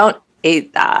 I don't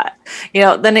eat that,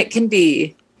 then it can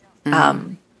be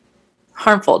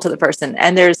harmful to the person.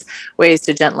 And there's ways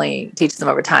to gently teach them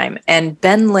over time. And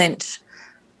Ben Lynch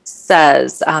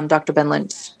says, Dr. Ben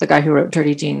Lynch, the guy who wrote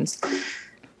Dirty Genes,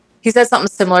 he said something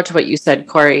similar to what you said,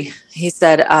 Corey. He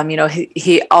said,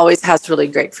 he always has really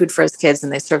great food for his kids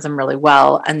and they serve them really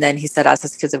well. And then he said, as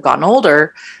his kids have gotten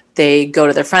older, they go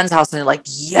to their friend's house and they're like,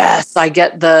 yes, I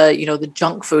get the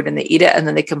junk food, and they eat it. And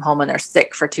then they come home and they're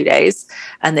sick for 2 days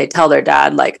and they tell their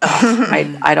dad like, oh,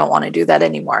 I don't want to do that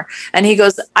anymore. And he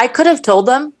goes, I could have told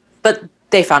them, but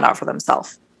they found out for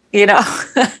themselves.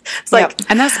 It's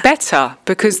like, and that's better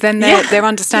because then they're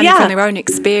understanding from their own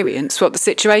experience what the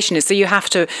situation is. So you have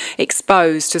to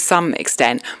expose to some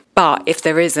extent, but if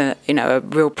there is a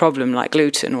real problem like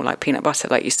gluten or like peanut butter,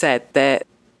 like you said,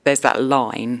 there's that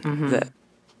line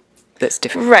that's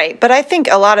different, right? But I think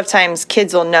a lot of times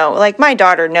kids will know. Like my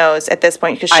daughter knows at this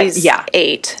point because she's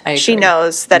 8. She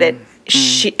knows that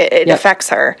it affects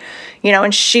her.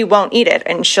 And she won't eat it,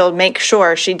 and she'll make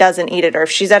sure she doesn't eat it. Or if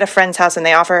she's at a friend's house and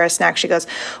they offer her a snack, she goes,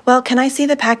 well, can I see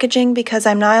the packaging because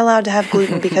I'm not allowed to have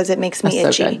gluten because it makes me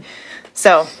itchy.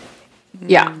 So,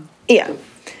 yeah.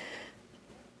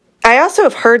 I also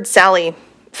have heard Sally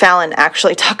Fallon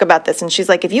actually talk about this, and she's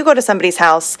like, if you go to somebody's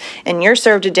house and you're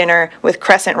served a dinner with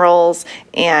crescent rolls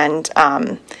and,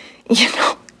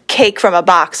 cake from a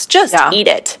box, just eat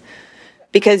it.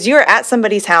 Because you're at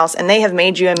somebody's house and they have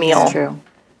made you a meal. That's true.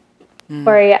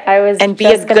 Corey, I was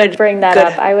just going to bring that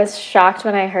up. I was shocked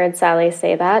when I heard Sally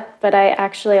say that, but I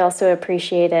actually also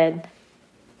appreciated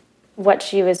what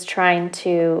she was trying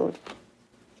to,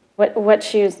 what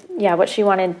she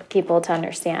wanted people to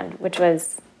understand, which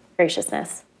was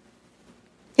graciousness.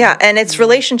 Yeah, and its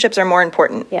relationships are more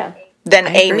important than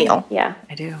a meal. Yeah.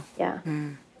 I do. Yeah.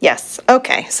 Yes.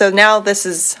 Okay, so now this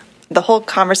is, the whole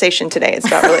conversation today is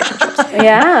about relationships.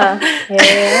 Yeah.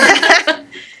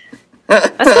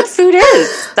 That's what food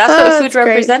is. That's what food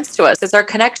represents to us. It's our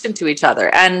connection to each other.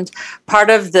 And part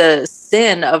of the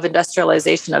sin of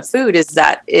industrialization of food is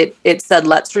that it said,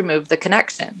 let's remove the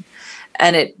connection.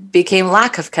 And it became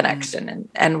lack of connection.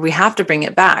 And we have to bring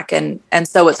it back. And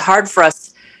so it's hard for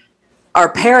us.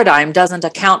 Our paradigm doesn't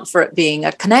account for it being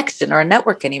a connection or a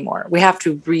network anymore. We have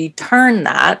to return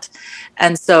that.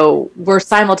 And so we're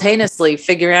simultaneously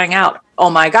figuring out, oh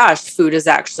my gosh, food is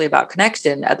actually about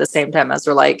connection at the same time as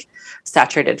we're like,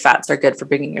 saturated fats are good for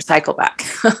bringing your cycle back.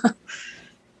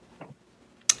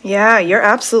 Yeah, you're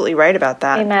absolutely right about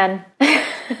that. Amen.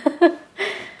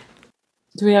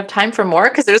 Do we have time for more?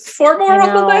 Because there's 4 more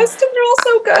on the list and they're all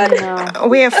so good.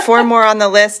 We have 4 more on the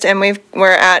list and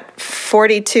we're at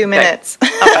 42 minutes.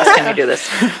 Okay. How fast can we do this?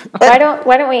 Why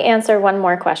don't we answer one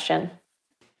more question?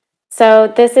 So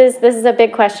this is a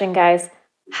big question, guys.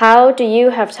 How do you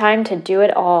have time to do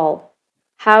it all?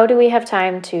 How do we have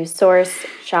time to source,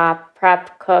 shop,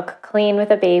 prep, cook, clean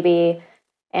with a baby,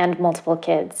 and multiple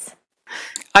kids?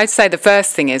 I'd say the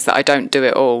first thing is that I don't do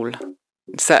it all.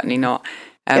 Certainly not.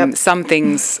 Some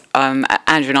things,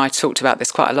 Andrew and I talked about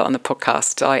this quite a lot on the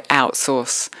podcast. I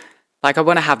outsource. Like I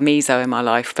want to have miso in my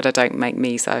life, but I don't make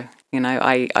miso.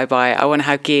 I buy it. I want to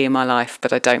have ghee in my life,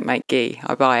 but I don't make ghee.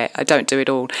 I buy it. I don't do it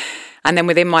all. And then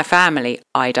within my family,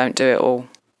 I don't do it all.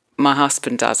 My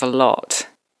husband does a lot.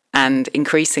 And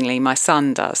increasingly, my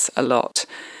son does a lot.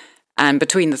 And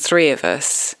between the 3 of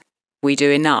us, we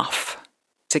do enough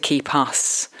to keep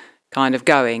us kind of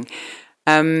going.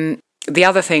 The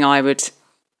other thing I would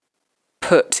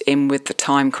put in with the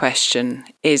time question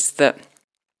is that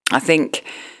I think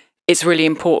it's really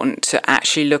important to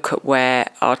actually look at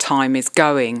where our time is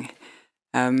going.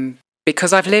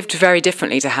 Because I've lived very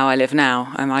differently to how I live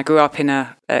now. I grew up in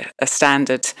a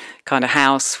standard kind of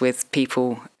house with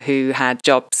people who had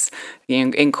jobs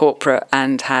in corporate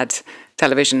and had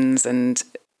televisions and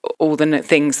all the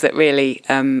things that really,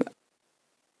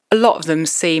 a lot of them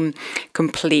seem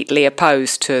completely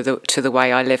opposed to the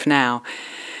way I live now.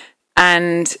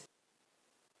 And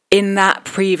in that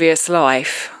previous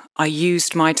life, I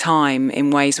used my time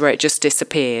in ways where it just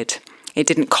disappeared. It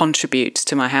didn't contribute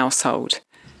to my household.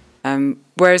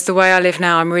 Whereas the way I live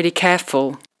now, I'm really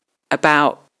careful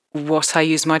about what I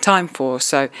use my time for.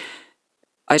 So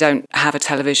I don't have a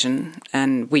television,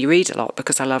 and we read a lot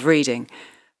because I love reading.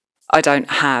 I don't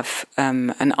have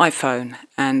an iPhone,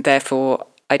 and therefore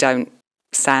I don't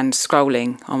stand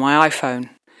scrolling on my iPhone,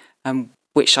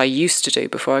 which I used to do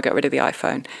before I got rid of the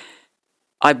iPhone.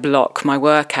 I block my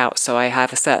workout, so I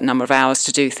have a certain number of hours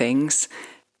to do things,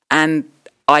 and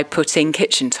I put in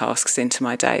kitchen tasks into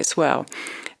my day as well.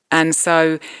 And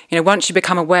so, once you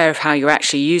become aware of how you're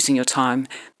actually using your time,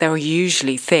 there are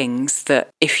usually things that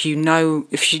if you know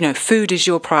food is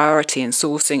your priority and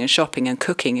sourcing and shopping and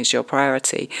cooking is your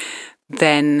priority,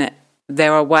 then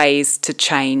there are ways to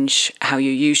change how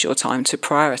you use your time to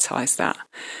prioritize that.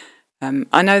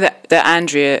 I know that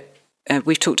Andrea,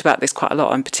 we've talked about this quite a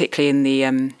lot, and particularly in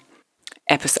the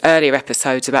earlier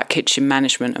episodes about kitchen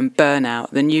management and burnout,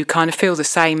 then you kind of feel the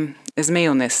same as me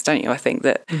on this, don't you? I think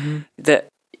that that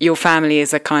your family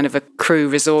is a kind of a crew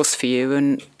resource for you,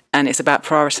 and it's about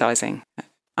prioritizing.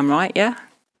 I'm right, yeah?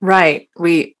 Right.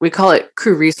 We call it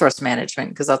crew resource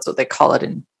management because that's what they call it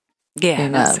in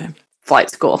flight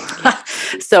school.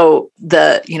 So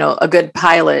a good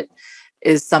pilot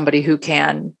is somebody who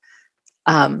can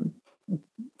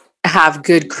have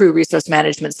good crew resource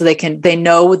management, so they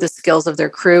know the skills of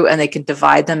their crew and they can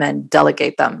divide them and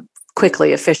delegate them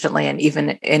quickly, efficiently, and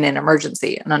even in an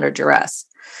emergency and under duress.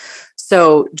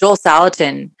 So Joel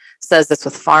Salatin says this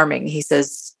with farming. He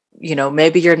says,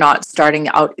 maybe you're not starting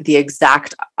out the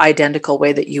exact identical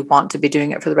way that you want to be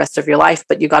doing it for the rest of your life,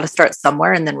 but you got to start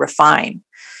somewhere and then refine.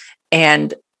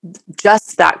 And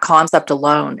just that concept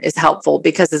alone is helpful,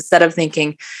 because instead of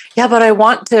thinking, yeah, but I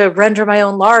want to render my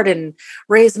own lard and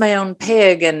raise my own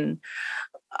pig and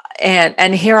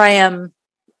here I am,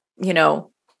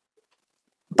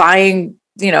 buying,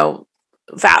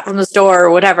 fat from the store or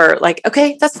whatever, like,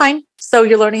 okay, that's fine. So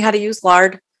you're learning how to use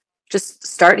lard. Just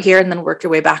start here and then work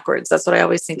your way backwards. That's what I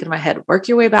always think in my head, work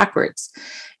your way backwards.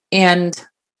 And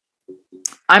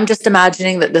I'm just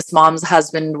imagining that this mom's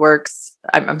husband works,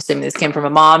 I'm assuming this came from a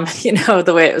mom,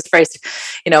 the way it was phrased,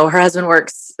 her husband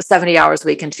works 70 hours a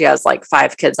week and she has like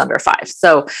 5 kids under 5.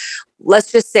 So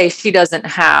let's just say she doesn't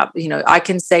have, I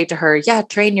can say to her, yeah,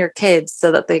 train your kids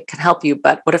so that they can help you.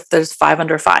 But what if there's 5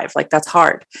 under 5? Like, that's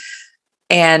hard.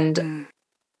 And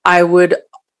I would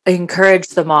encourage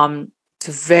the mom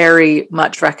to very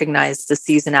much recognize the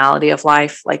seasonality of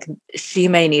life. Like, she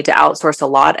may need to outsource a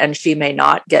lot and she may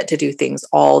not get to do things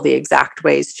all the exact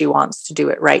ways she wants to do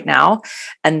it right now.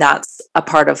 And that's a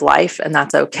part of life, and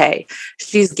that's okay.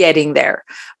 She's getting there.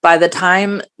 By the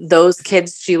time those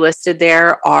kids she listed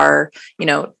there are,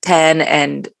 10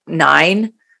 and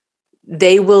 9,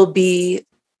 they will be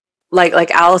like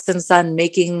Allison's son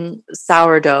making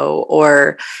sourdough,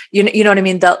 or you know what I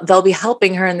mean? They'll be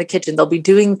helping her in the kitchen. They'll be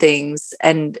doing things,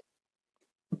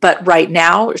 but right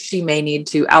now she may need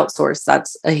to outsource.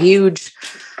 That's a huge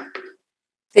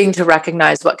thing to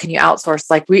recognize. What can you outsource?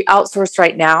 Like, we outsource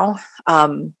right now.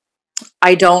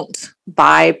 I don't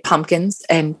buy pumpkins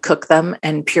and cook them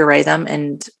and puree them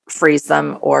and freeze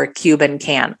them or cube and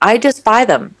can. I just buy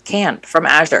them canned from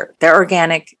Azure. They're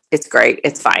organic. It's great.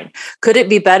 It's fine. Could it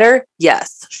be better?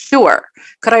 Yes, sure.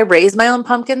 Could I raise my own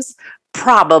pumpkins?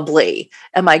 Probably.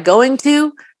 Am I going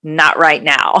to? Not right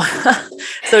now.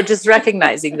 So just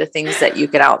recognizing the things that you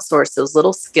can outsource, those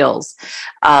little skills.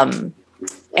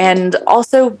 And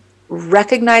also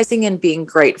recognizing and being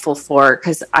grateful for,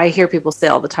 because I hear people say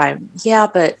all the time, yeah,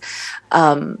 but,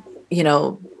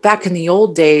 back in the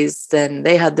old days, then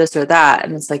they had this or that.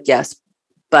 And it's like, yes,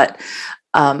 but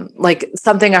like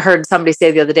something I heard somebody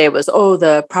say the other day was, oh,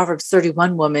 the Proverbs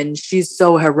 31 woman, she's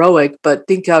so heroic, but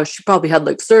think how she probably had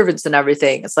like servants and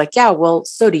everything. It's like, yeah, well,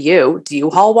 so do you. Do you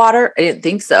haul water? I didn't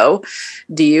think so.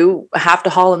 Do you have to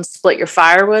haul and split your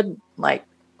firewood? Like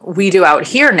we do out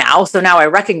here now. So now I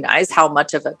recognize how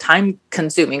much of a time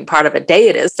consuming part of a day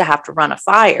it is to have to run a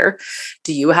fire.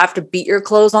 Do you have to beat your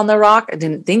clothes on the rock? I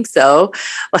didn't think so.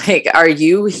 Like, are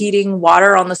you heating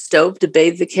water on the stove to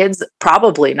bathe the kids?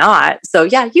 Probably not. So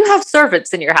yeah, you have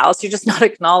servants in your house. You're just not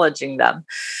acknowledging them.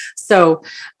 So,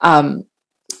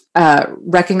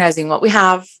 recognizing what we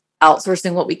have,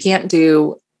 outsourcing what we can't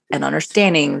do, and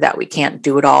understanding that we can't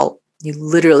do it all. You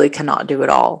literally cannot do it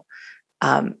all.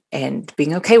 And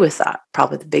being okay with that,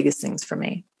 probably the biggest things for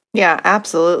me. Yeah,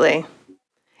 absolutely.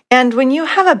 And when you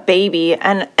have a baby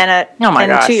and a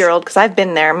 2-year-old, because I've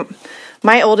been there,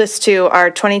 my oldest 2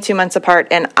 are 22 months apart,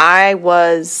 and that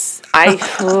was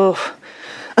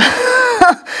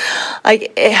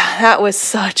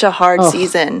such a hard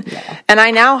season. Yeah. And I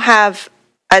now have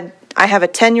I have a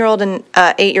 10-year-old and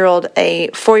 8-year-old, a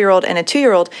 4-year-old, and a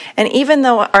 2-year-old, and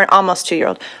almost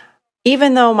 2-year-old,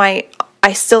 even though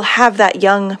I still have that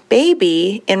young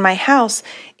baby in my house,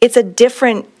 it's a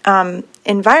different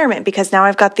environment because now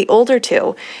I've got the older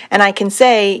two, and I can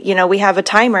say, we have a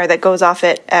timer that goes off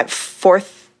at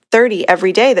 4:30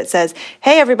 every day that says,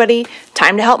 "Hey, everybody,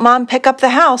 time to help mom pick up the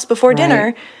house before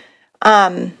dinner."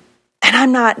 And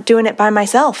I'm not doing it by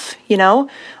myself,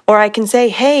 or I can say,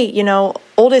 "Hey,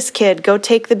 oldest kid, go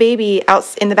take the baby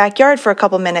out in the backyard for a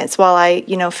couple minutes while I,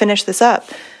 finish this up."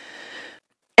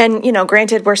 And,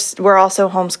 granted, we're also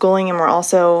homeschooling and we're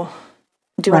also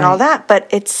doing all that, but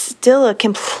it's still a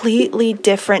completely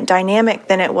different dynamic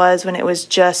than it was when it was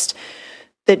just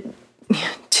the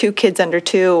 2 kids under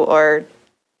 2 or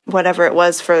whatever it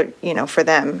was for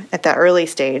them at that early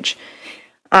stage.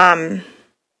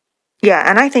 Yeah,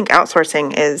 and I think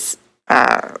outsourcing is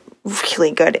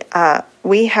really good.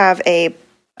 We have a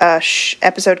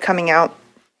episode coming out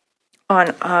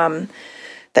on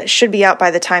that should be out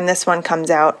by the time this one comes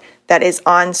out. That is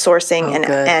on sourcing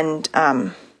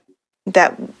and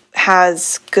that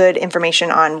has good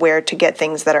information on where to get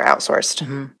things that are outsourced.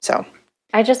 Mm-hmm. So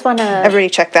I just want to everybody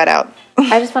check that out.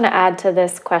 I just want to add to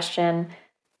this question,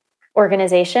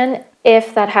 organization,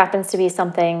 if that happens to be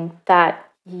something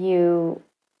that you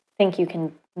think you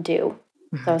can do.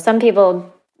 Mm-hmm. So some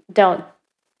people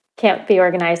can't be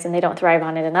organized and they don't thrive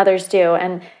on it, and others do.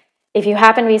 And if you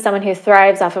happen to be someone who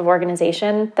thrives off of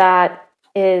organization, that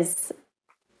is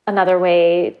another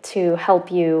way to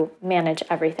help you manage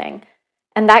everything.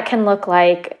 And that can look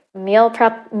like meal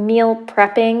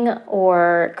prepping,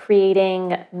 or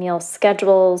creating meal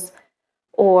schedules,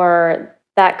 or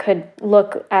that could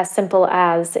look as simple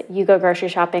as you go grocery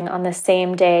shopping on the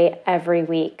same day every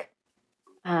week.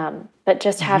 But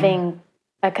just having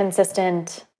a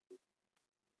consistent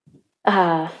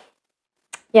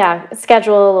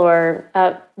schedule or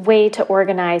a way to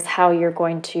organize how you're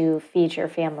going to feed your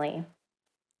family.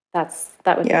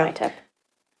 That would be my tip.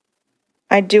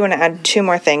 I do want to add 2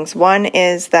 more things. One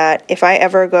is that if I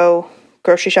ever go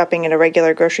grocery shopping at a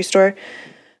regular grocery store,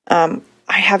 I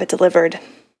have it delivered.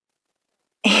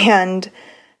 And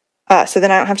so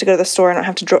then I don't have to go to the store. I don't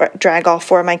have to drag all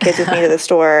 4 of my kids with me to the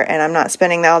store, and I'm not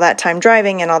spending all that time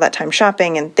driving and all that time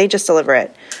shopping, and they just deliver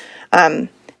it. And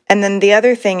then the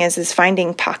other thing is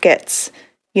finding pockets.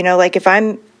 Like if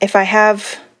I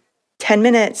have 10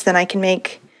 minutes, then I can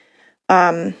make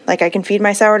I can feed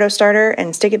my sourdough starter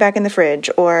and stick it back in the fridge.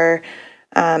 Or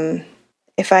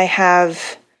if I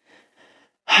have,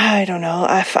 I don't know,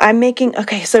 if I'm making,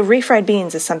 so refried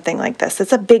beans is something like this.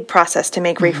 It's a big process to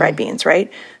make refried beans,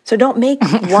 right? So don't make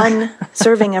 1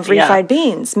 serving of refried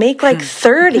beans. Make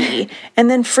 30 and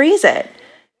then freeze it.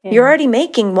 Yeah. You're already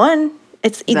making 1.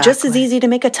 It's just as easy to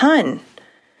make a ton.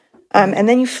 And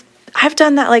then I've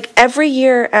done that every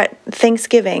year at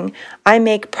Thanksgiving. I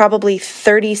make probably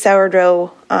 30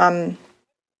 sourdough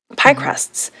pie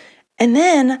crusts. And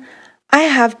then I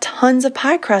have tons of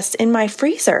pie crusts in my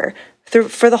freezer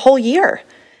for the whole year.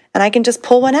 And I can just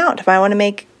pull one out if I want to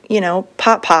make,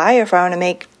 pot pie, or if I want to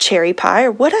make cherry pie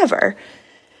or whatever.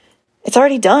 It's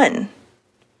already done.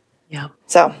 Yeah.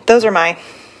 So those are my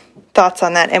thoughts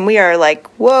on that. And we are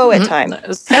whoa at time. It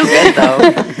was so good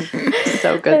though.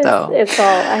 So good though. It's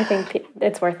all, I think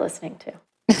it's worth listening to.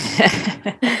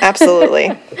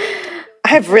 Absolutely.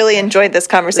 I've really enjoyed this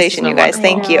conversation, you guys.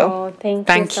 Thank you. Thank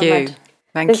you so much.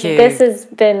 Thank you. This has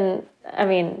been,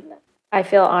 I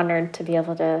feel honored to be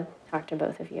able to talk to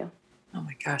both of you. Oh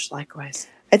my gosh, likewise.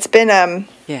 It's been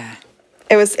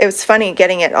It was funny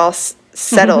getting it all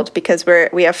settled because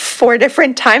we have 4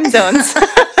 different time zones. 3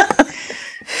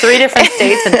 different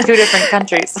states and 2 different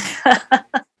countries.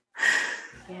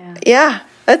 Yeah,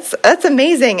 that's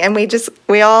amazing, and we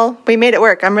made it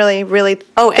work. I'm really, really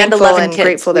and 11 kids.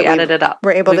 Grateful that we added it up.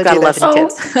 We're able to do 11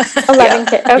 kids. 11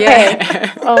 kids. Okay.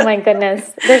 Yeah. Oh my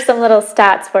goodness. There's some little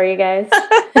stats for you guys.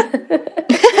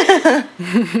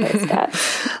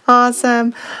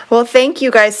 Awesome. Well, thank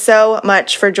you guys so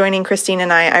much for joining Christine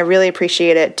and I. I really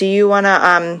appreciate it. Do you want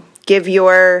to give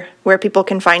where people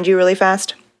can find you really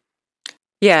fast?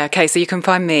 Yeah, okay, so you can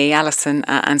find me, Alison,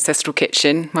 at Ancestral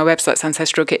Kitchen. My website's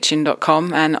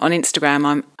ancestralkitchen.com, and on Instagram,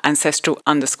 I'm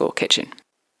ancestral_kitchen.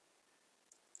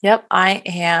 Yep, I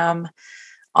am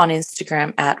on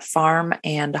Instagram at Farm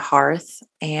and Hearth,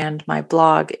 and my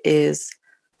blog is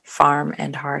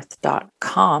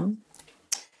farmandhearth.com.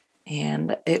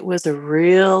 And it was a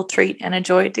real treat and a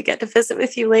joy to get to visit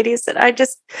with you ladies. And I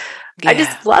just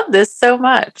love this so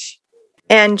much.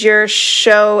 And your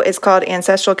show is called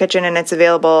Ancestral Kitchen, and it's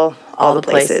available all the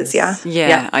places. Yeah,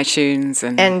 iTunes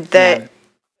and the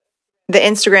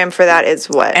Instagram for that is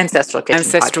what? Ancestral Kitchen.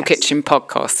 Ancestral Kitchen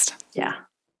Podcast. Yeah.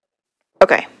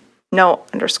 Okay. No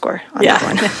underscore on that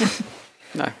one.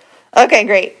 No. Okay,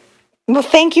 great. Well,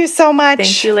 thank you so much.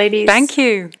 Thank you, ladies. Thank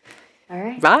you. All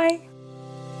right. Bye.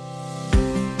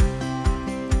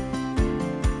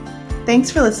 Thanks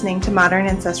for listening to Modern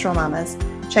Ancestral Mamas.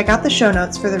 Check out the show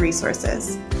notes for the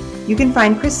resources. You can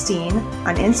find Christine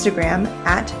on Instagram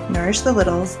at Nourish the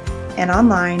Littles and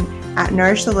online at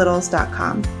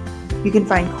nourishthelittlescom. You can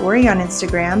find Corey on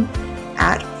Instagram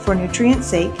at For Nutrient's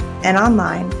Sake and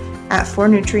online at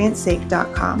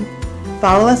fornutrientsake.com.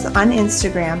 Follow us on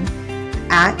Instagram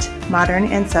at Modern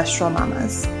Ancestral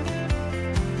Mamas.